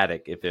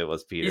ecstatic if it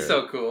was Peter. He's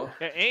so cool.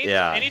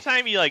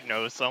 Anytime you like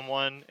know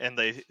someone and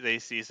they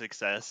see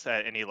success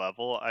at any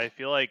level, I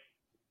feel like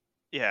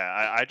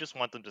I just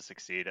want them to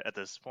succeed at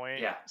this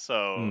point. Yeah.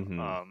 So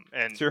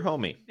and it's your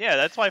homie. Yeah,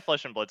 that's why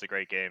Flesh and Blood's a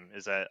great game.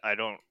 Is that I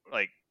don't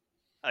like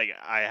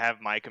I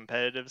have my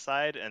competitive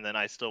side, and then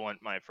I still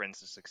want my friends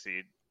to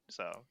succeed.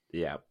 So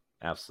yeah,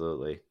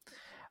 absolutely.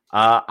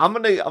 I'm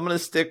gonna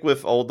stick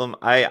with Oldham.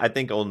 I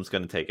think Oldham's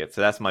gonna take it,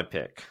 so that's my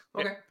pick.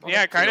 Okay.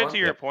 Yeah, kind of to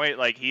your point,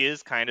 like he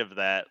is kind of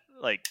that,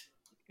 like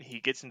he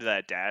gets into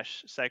that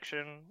dash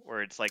section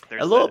where it's like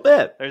there's a little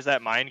bit. There's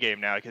that mind game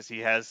now because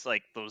he has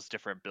like those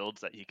different builds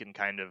that he can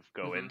kind of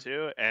go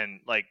into, and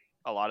like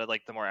a lot of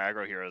like the more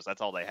aggro heroes,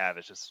 that's all they have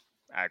is just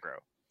aggro.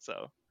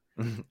 So.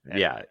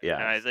 Yeah.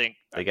 And I think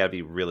they gotta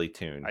be really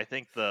tuned. I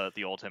think the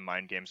Oldham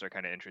mind games are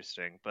kind of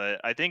interesting,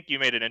 but I think you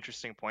made an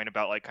interesting point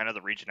about like kind of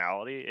the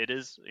regionality. It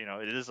is,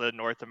 it is a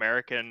North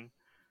American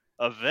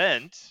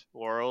event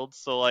world,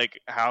 so like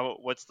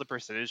what's the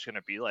percentage going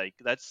to be like?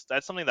 That's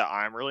something that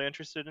I'm really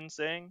interested in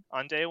seeing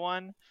on day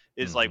one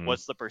is like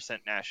what's the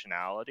percent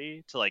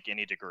nationality to like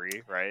any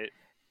degree, right?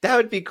 That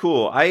would be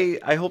cool.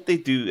 I hope they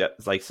do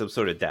like some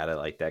sort of data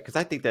like that, because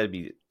I think that'd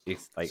be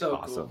like so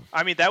awesome. Cool.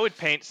 I mean, that would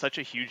paint such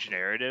a huge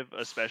narrative,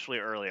 especially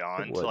early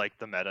on to like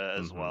the meta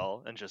as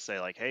well, and just say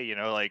like, hey,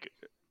 like,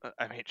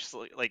 I mean,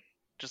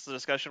 just the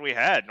discussion we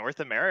had.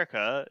 North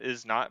America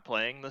is not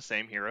playing the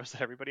same heroes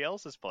that everybody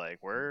else is playing.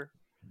 We're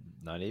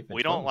not even.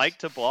 We don't like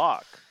to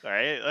block,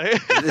 right?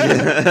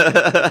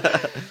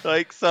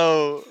 Like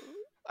so,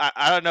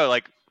 I don't know,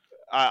 like.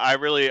 I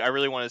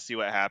really want to see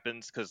what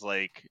happens because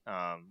like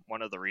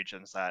one of the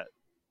regions that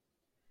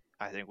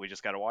I think we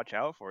just got to watch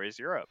out for is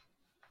Europe.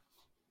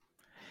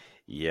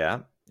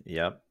 Yeah.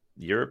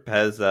 Europe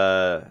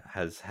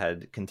has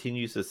had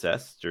continued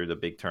success through the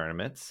big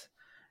tournaments,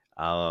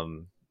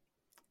 and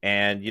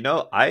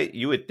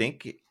you would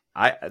think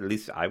at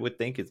least I would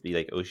think it'd be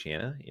like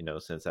Oceania,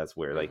 since that's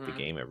where like the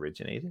game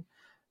originated.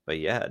 But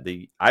yeah,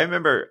 I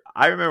remember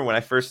when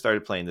I first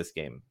started playing this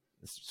game,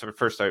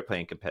 first started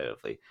playing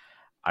competitively.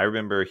 I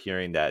remember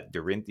hearing that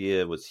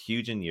Dorinthia was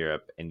huge in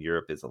Europe, and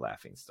Europe is a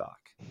laughingstock.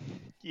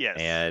 Yes.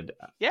 And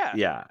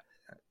yeah,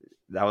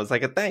 that was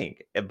like a thing.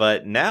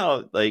 But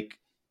now, like,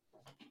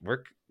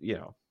 we're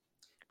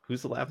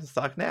who's the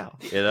laughingstock now?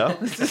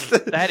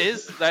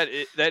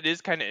 that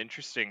is kind of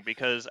interesting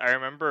because I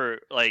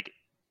remember like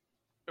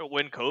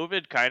when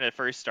COVID kind of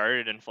first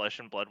started and Flesh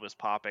and Blood was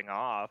popping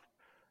off,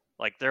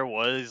 like there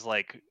was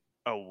like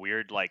a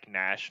weird like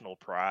national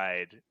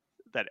pride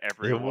that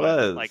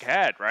everyone like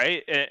had,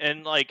 right?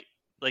 And like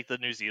the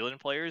New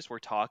Zealand players were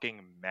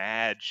talking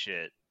mad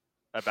shit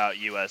about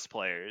US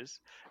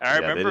players. And I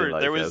remember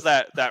there was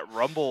that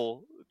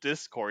Rumble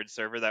Discord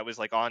server that was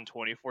like on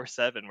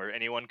 24/7 where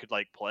anyone could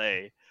like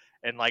play.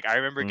 And like I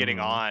remember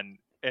getting on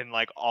and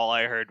like all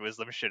I heard was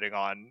them shitting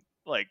on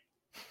like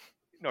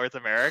North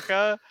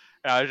America.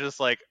 And I was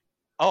just like,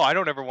 oh, I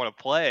don't ever want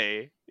to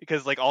play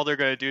because like all they're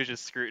gonna do is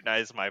just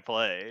scrutinize my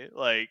play.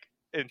 Like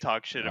and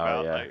talk shit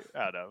about like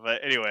I don't know,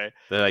 but anyway,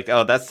 they're like,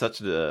 oh, that's such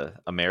the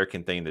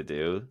American thing to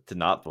do, to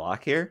not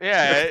block here.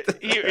 Yeah,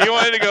 you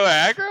wanted to go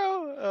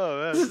aggro.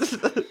 Oh man.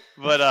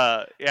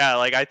 But yeah,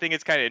 like I think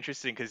it's kind of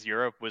interesting because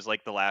Europe was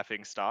like the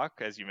laughing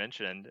stock, as you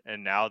mentioned,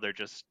 and now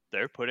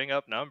they're putting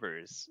up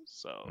numbers.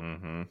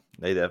 So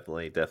they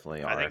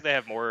definitely are. I think they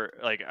have more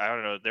like I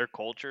don't know, their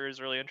culture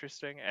is really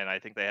interesting, and I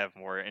think they have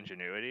more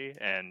ingenuity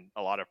and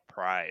a lot of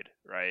pride,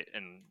 right,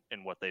 in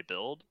what they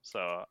build.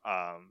 So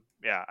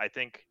yeah, I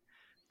think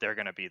they're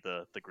going to be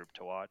the group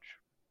to watch.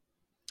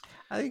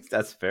 I think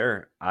that's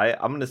fair.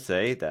 I'm going to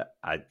say that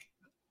I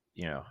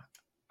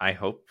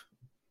hope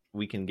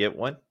we can get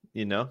one,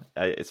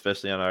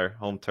 especially on our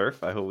home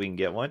turf. I hope we can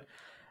get one.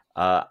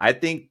 I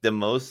think the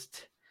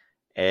most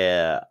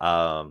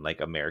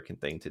like American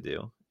thing to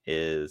do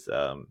is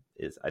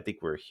I think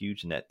we're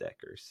huge net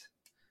deckers.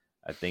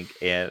 I think,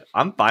 and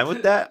I'm fine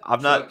with that.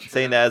 I'm not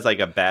saying that as like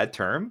a bad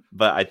term,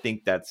 but I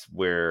think that's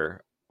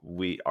where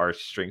our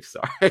strengths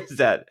are, is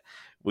that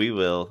we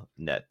will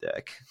net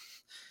deck.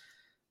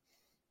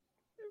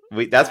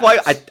 That's why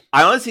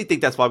I honestly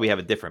think that's why we have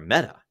a different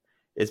meta.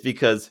 It's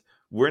because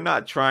we're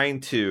not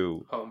trying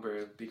to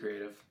homebrew, be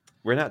creative.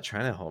 We're not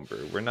trying to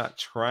homebrew. We're not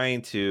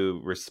trying to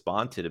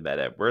respond to the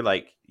meta. We're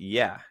like,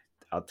 yeah,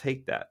 I'll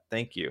take that.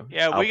 Thank you.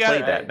 Yeah, I'll play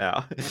that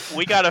now.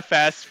 We got a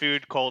fast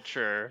food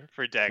culture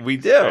for decks. We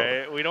do.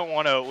 Right? We don't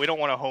want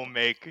to home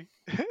make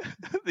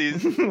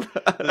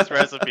this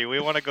recipe. We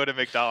want to go to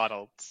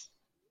McDonald's.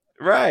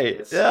 Right.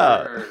 Yes,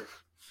 yeah. sir.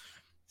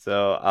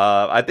 So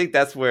I think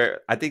that's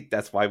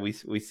why we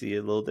see it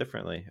a little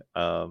differently.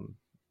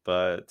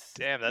 But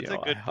damn, that's a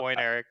good point,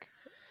 Eric.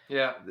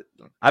 Yeah.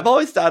 I've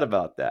always thought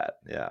about that.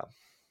 Yeah.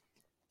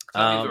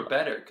 Some means we're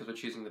better because we're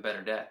choosing the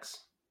better decks.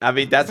 I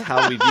mean, that's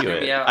how we view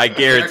it. Yeah. I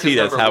guarantee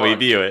that's how we #1.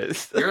 view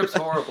it. Europe's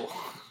horrible.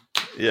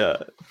 Yeah.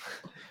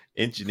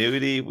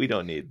 Ingenuity, we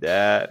don't need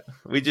that.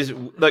 We just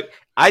look.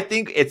 I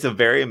think it's a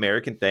very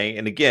American thing,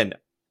 and again,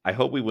 I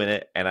hope we win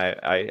it. And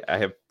I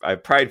have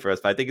pride for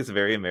us, but I think it's a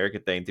very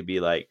American thing to be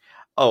like,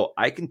 oh,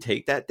 I can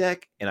take that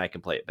deck and I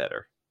can play it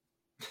better.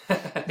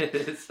 It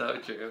is so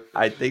true.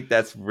 I think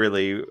that's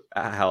really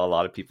how a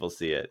lot of people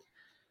see it.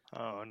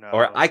 Oh no!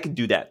 Or I can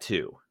do that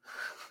too.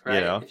 Right?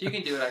 You know? If you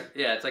can do it,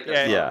 yeah, it's like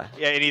Yeah.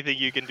 Anything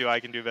you can do, I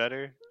can do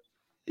better.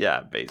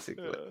 Yeah,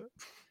 basically.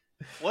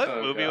 What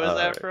Oh, movie God. was that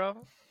Alright.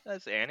 from?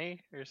 That's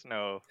Annie. There's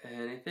no.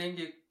 anything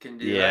you can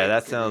do. Yeah, I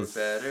that can sounds do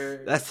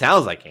better. that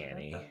sounds like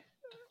Annie,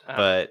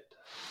 but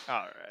All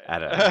right. I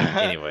don't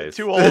know. Anyways.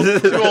 too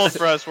old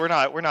for us. We're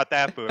not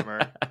that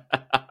boomer.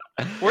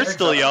 We're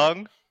still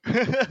young.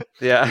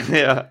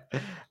 Yeah.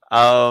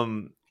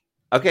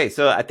 Okay,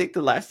 so I think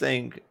the last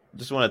thing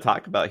just want to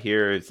talk about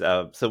here is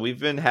so we've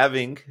been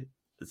having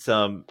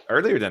some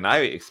earlier than I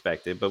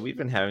expected, but we've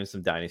been having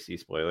some Dynasty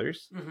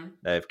spoilers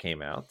that have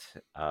came out.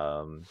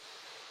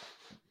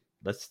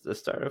 Let's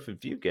start off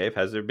with you, Gabe.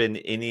 Has there been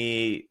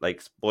any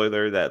like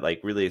spoiler that like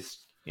really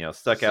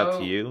stuck out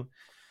to you?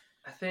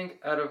 I think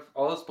out of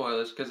all the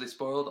spoilers, because they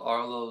spoiled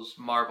all those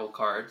Marvel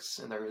cards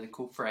and their really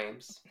cool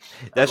frames.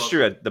 That's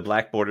true. The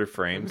black border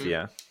frames,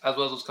 yeah. As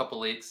well as those couple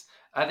leaks.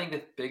 I think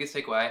the biggest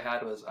takeaway I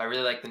had was I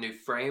really like the new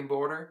frame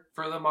border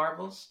for the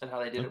Marvels and how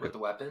they did it with the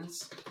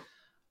weapons.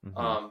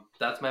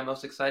 That's my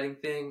most exciting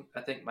thing.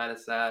 I think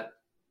minus that,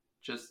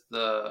 just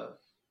the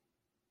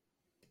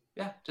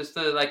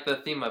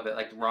theme of it,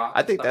 like rock.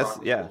 I think that's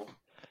rock was cool.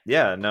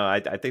 Yeah, no,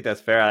 I think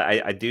that's fair.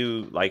 I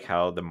do like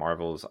how the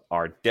Marvels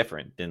are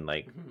different than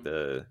like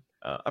the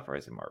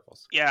Uprising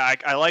Marvels. Yeah,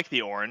 I like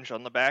the orange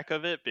on the back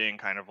of it being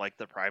kind of like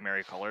the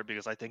primary color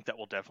because I think that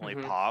will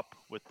definitely pop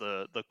with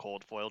the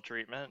cold foil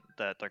treatment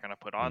that they're going to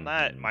put on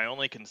that. My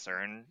only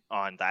concern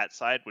on that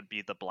side would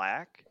be the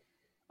black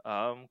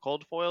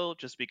cold foil,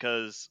 just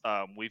because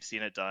we've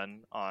seen it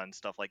done on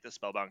stuff like the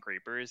Spellbound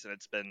Creepers and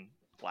it's been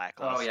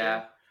lackluster. Oh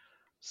yeah.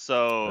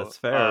 So that's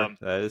fair.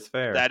 That is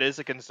fair. That is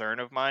a concern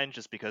of mine,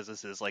 just because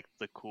this is like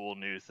the cool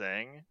new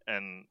thing,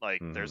 and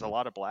like there's a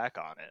lot of black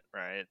on it,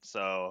 right?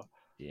 So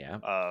yeah,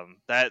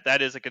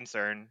 that is a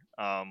concern.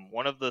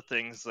 One of the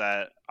things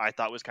that I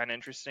thought was kind of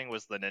interesting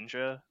was the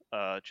ninja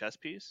chess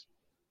piece.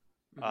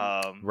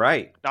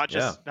 Right. Not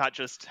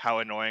just how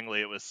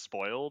annoyingly it was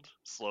spoiled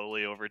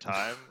slowly over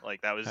time.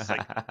 Like that was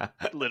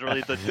like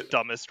literally the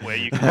dumbest way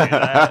you can do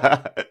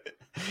that.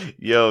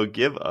 Yo,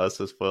 give us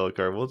a spoiler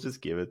card. We'll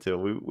just give it to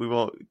them. We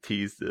won't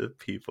tease the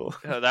people.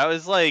 No, that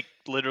was like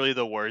literally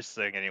the worst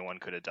thing anyone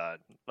could have done.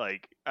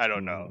 Like I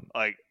don't know.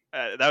 Like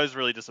that was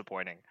really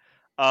disappointing.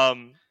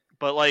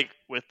 But like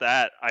with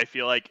that, I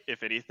feel like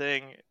if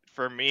anything,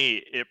 for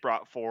me, it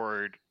brought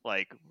forward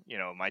like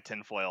my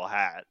tinfoil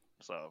hat.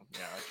 So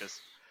it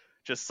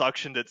just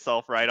suctioned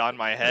itself right on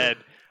my head.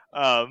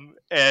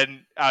 And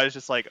I was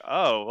just like,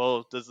 oh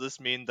well, does this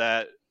mean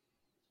that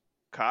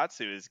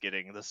Katsu is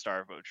getting the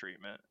Starvo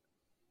treatment?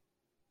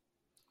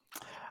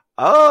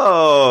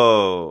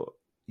 Oh,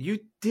 you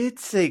did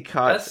say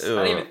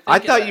Katsu. I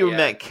thought you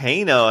meant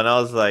Kano, and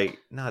I was like,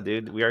 nah,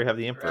 dude, we already have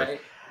the Emperor.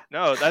 Right.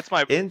 No, that's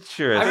my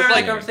interesting. I remember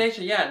that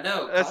conversation. Yeah,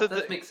 no,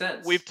 that makes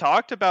sense. We've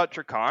talked about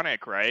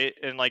Draconic, right?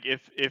 And like,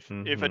 if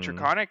a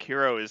Draconic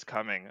hero is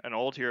coming, an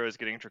old hero is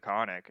getting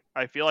Draconic,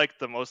 I feel like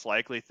the most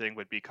likely thing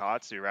would be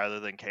Katsu rather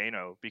than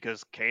Kano,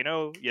 because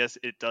Kano, yes,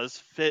 it does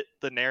fit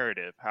the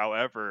narrative.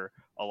 However,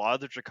 a lot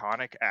of the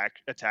Draconic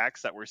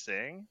attacks that we're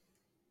seeing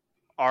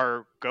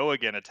are go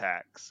again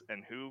attacks,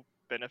 and who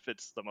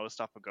benefits the most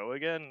off of go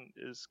again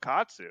is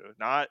Katsu,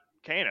 not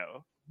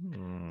Kano.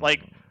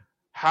 Like,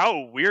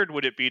 how weird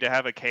would it be to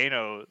have a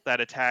Kano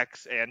that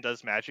attacks and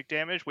does magic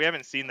damage? We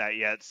haven't seen that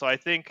yet. So I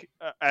think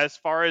as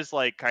far as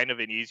like kind of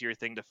an easier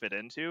thing to fit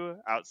into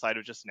outside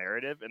of just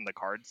narrative and the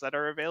cards that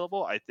are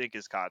available, I think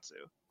is Katsu.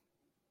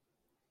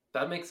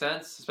 That makes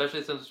sense,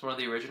 especially since it's one of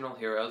the original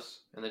heroes,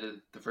 and they did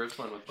the first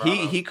one with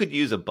Bravo. He could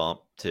use a bump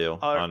too,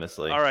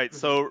 honestly. All right,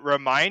 so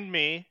remind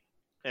me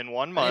in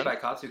 1 month,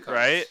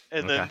 right?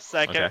 And then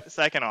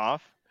second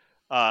off,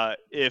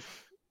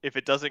 if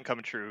it doesn't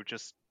come true,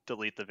 just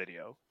delete the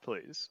video,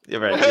 please. Yeah,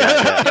 right.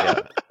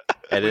 Yeah.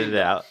 Edit it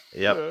out.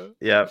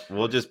 Yep.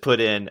 We'll just put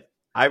in,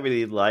 I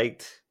really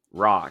liked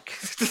Rock.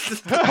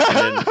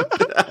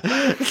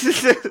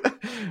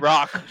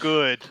 Rock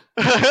good.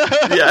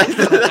 Yeah.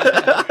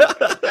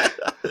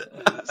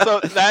 So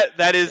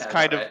that is Yeah,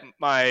 kind of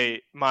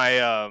right. my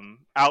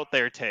out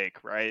there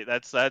take, right?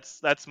 That's my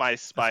That's cool.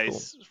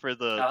 spice for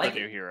the I like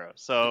new it. hero. The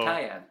So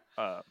cayenne.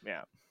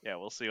 yeah,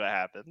 we'll see what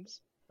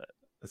happens.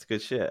 That's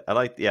good shit. I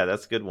like, yeah,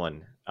 that's a good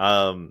one.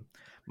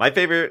 My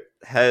favorite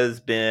has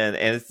been,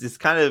 and it's just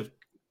kind of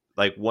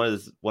like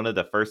one of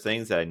the first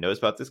things that I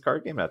noticed about this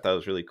card game, and I thought it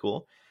was really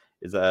cool,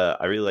 is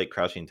I really like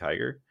Crouching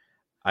Tiger.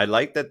 I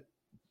like that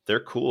they're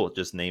cool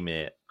just naming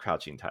it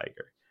Crouching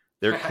Tiger.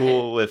 They're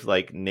cool with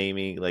like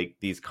naming like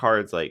these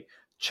cards like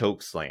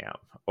Choke Slam,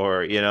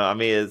 or I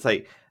mean, it's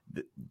like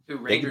Ooh, they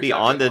could Rangers be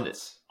got on good the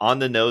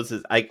ones.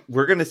 noses.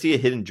 We're gonna see a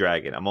Hidden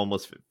Dragon. I'm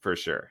almost for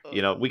sure.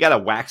 Uh, We got a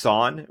wax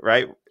on,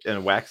 right,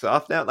 and wax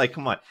off now. Like,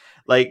 come on,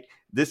 like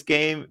this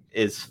game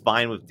is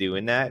fine with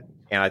doing that,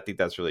 and I think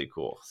that's really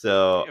cool.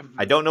 So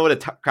I don't know what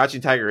a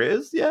Crouching Tiger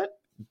is yet,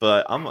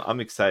 but I'm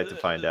excited to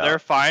find They're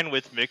out. fine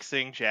with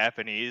mixing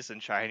Japanese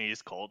and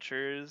Chinese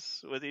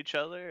cultures with each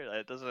other.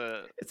 That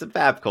doesn't. It's a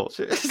Fab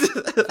culture.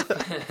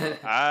 It's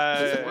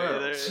I.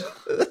 worlds.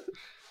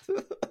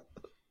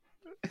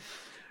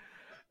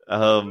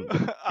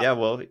 Yeah,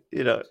 well,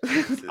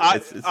 it's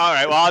All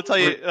right. Well, I'll tell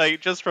you, like,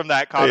 just from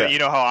that comment, yeah. you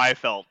know how I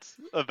felt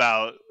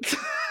about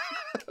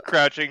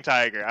Crouching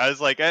Tiger. I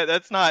was like,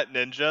 that's not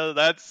ninja.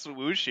 That's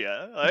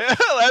wuxia. Like,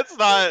 that's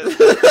not.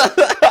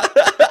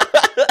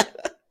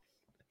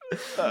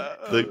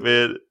 Look,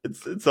 man,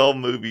 it's all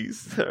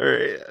movies. All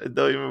right,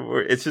 don't even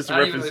worry. It's just a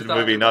Not even reference to what the we're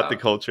movie, talking not the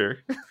about. culture.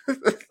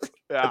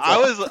 Yeah,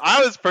 That's all.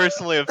 I was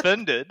personally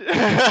offended.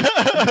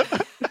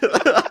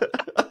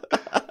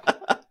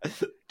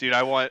 Dude,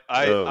 Oh,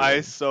 I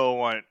man. so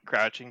want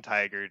Crouching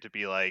Tiger to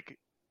be like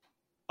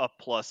a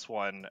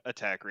 +1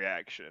 attack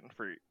reaction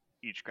for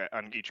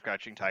on each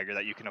Crouching Tiger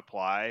that you can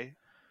apply,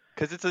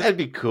 because That'd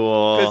be because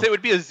cool. it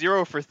would be a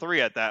 0 for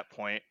 3 at that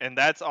point, and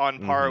that's on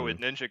par Hmm. with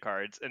ninja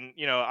cards. And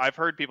I've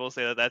heard people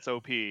say that that's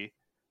OP,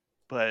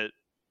 but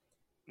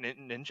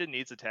ninja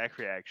needs attack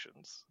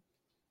reactions,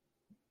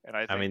 and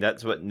I I think mean,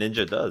 that's what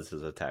Ninja does,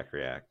 is attack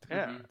react.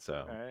 yeah, Mhm.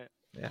 So, all right.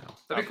 yeah.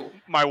 That'd be cool.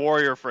 My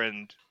warrior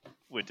friend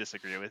would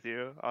disagree with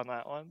you on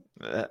that one.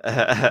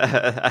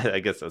 I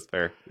guess that's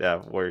fair. Yeah,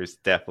 Warriors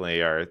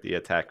definitely are the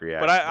attack But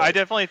react. I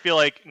definitely feel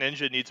like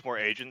Ninja needs more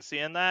agency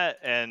in that,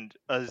 and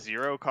a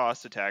 0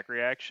 cost attack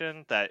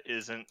reaction that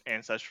isn't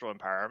Ancestral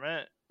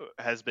Empowerment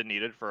has been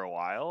needed for a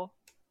while,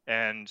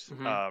 and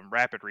Mhm.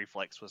 Rapid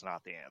Reflex was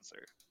not the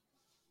answer.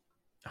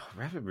 Oh,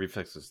 Rapid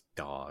Reflex was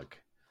dog.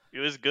 It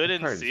was good That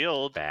and card is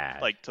sealed,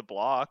 bad. like to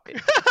block.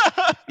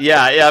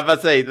 Yeah, I'm about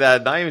to say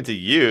that, not even to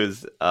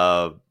use.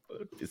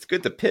 It's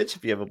good to pitch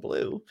if you have a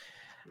blue.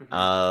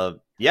 Mhm.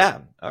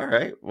 Yeah. All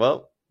right.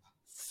 Well,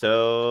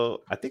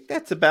 so I think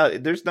that's about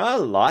it. There's not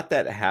a lot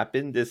that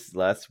happened this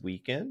last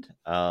weekend.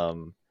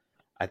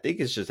 I think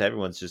it's just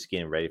everyone's just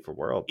getting ready for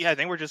Worlds. Yeah, I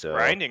think we're just So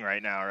grinding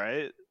right now,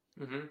 right?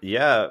 Mhm.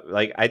 yeah,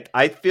 like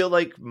I feel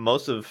like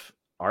most of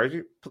our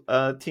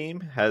team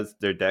has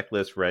their deck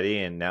list ready,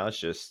 and now it's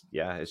just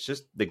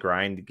the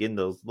grind, getting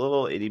those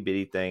little itty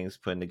bitty things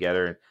putting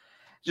together, and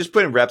just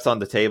putting reps on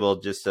the table,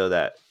 just so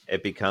that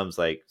it becomes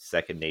like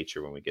second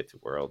nature when we get to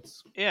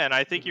Worlds. Yeah, and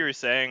I think you Mhm. were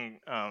saying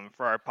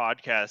for our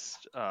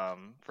podcast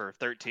for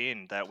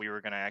 13 that we were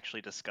going to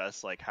actually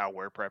discuss like how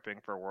we're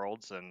prepping for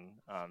Worlds, and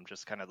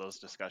just kind of those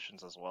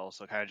discussions as well.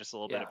 So kind of just a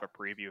little bit Yeah. of a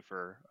preview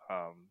for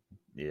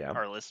Yeah.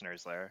 our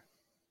listeners there.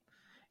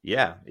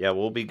 Yeah,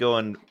 we'll be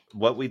going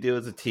what we do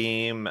as a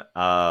team,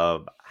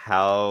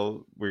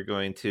 how we're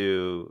going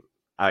to,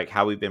 like,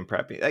 how we've been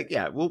prepping. Like,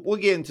 yeah, we'll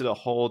get into the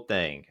whole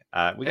thing.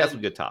 We got some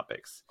And good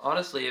topics.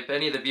 honestly, if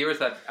any of the viewers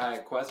have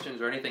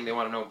questions or anything they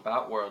want to know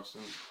about Worlds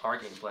and our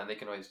game plan, they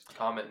can always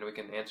comment and we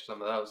can answer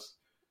some of those.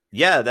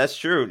 Yeah, that's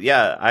true.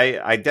 Yeah,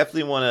 I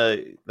definitely want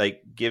to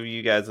like give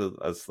you guys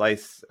a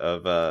slice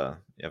of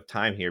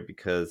time here,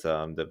 because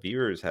the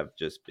viewers have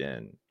just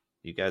been,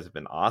 you guys have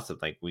been awesome.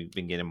 Like, we've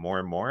been getting more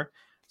and more.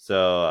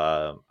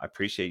 So I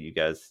appreciate you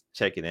guys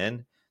checking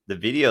in. The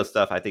video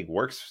stuff I think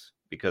works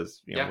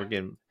because Yeah. we're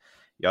getting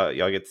y'all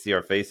get to see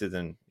our faces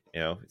and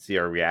see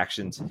our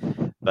reactions.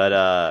 But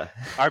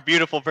Our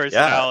beautiful yeah,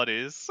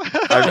 personalities.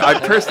 our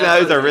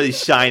personalities are really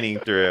shining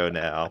through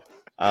now.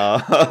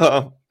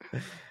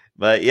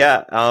 But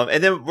yeah,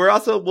 and then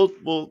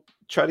we'll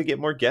try to get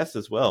more guests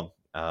as well.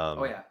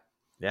 Oh yeah.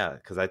 Yeah,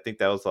 because I think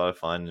that was a lot of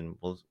fun, and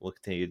we'll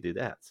continue to do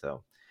that.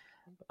 So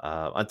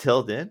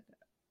until then,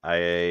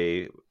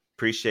 I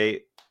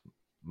appreciate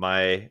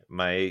my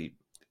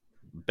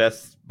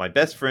best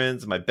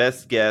friends, my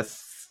best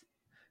guests,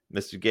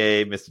 Mr.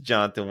 Gabe, Mr.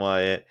 Jonathan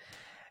Wyatt,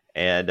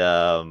 and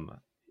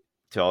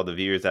to all the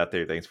viewers out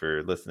there, thanks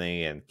for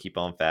listening, and keep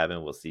on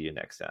fabbing. We'll see you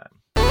next time.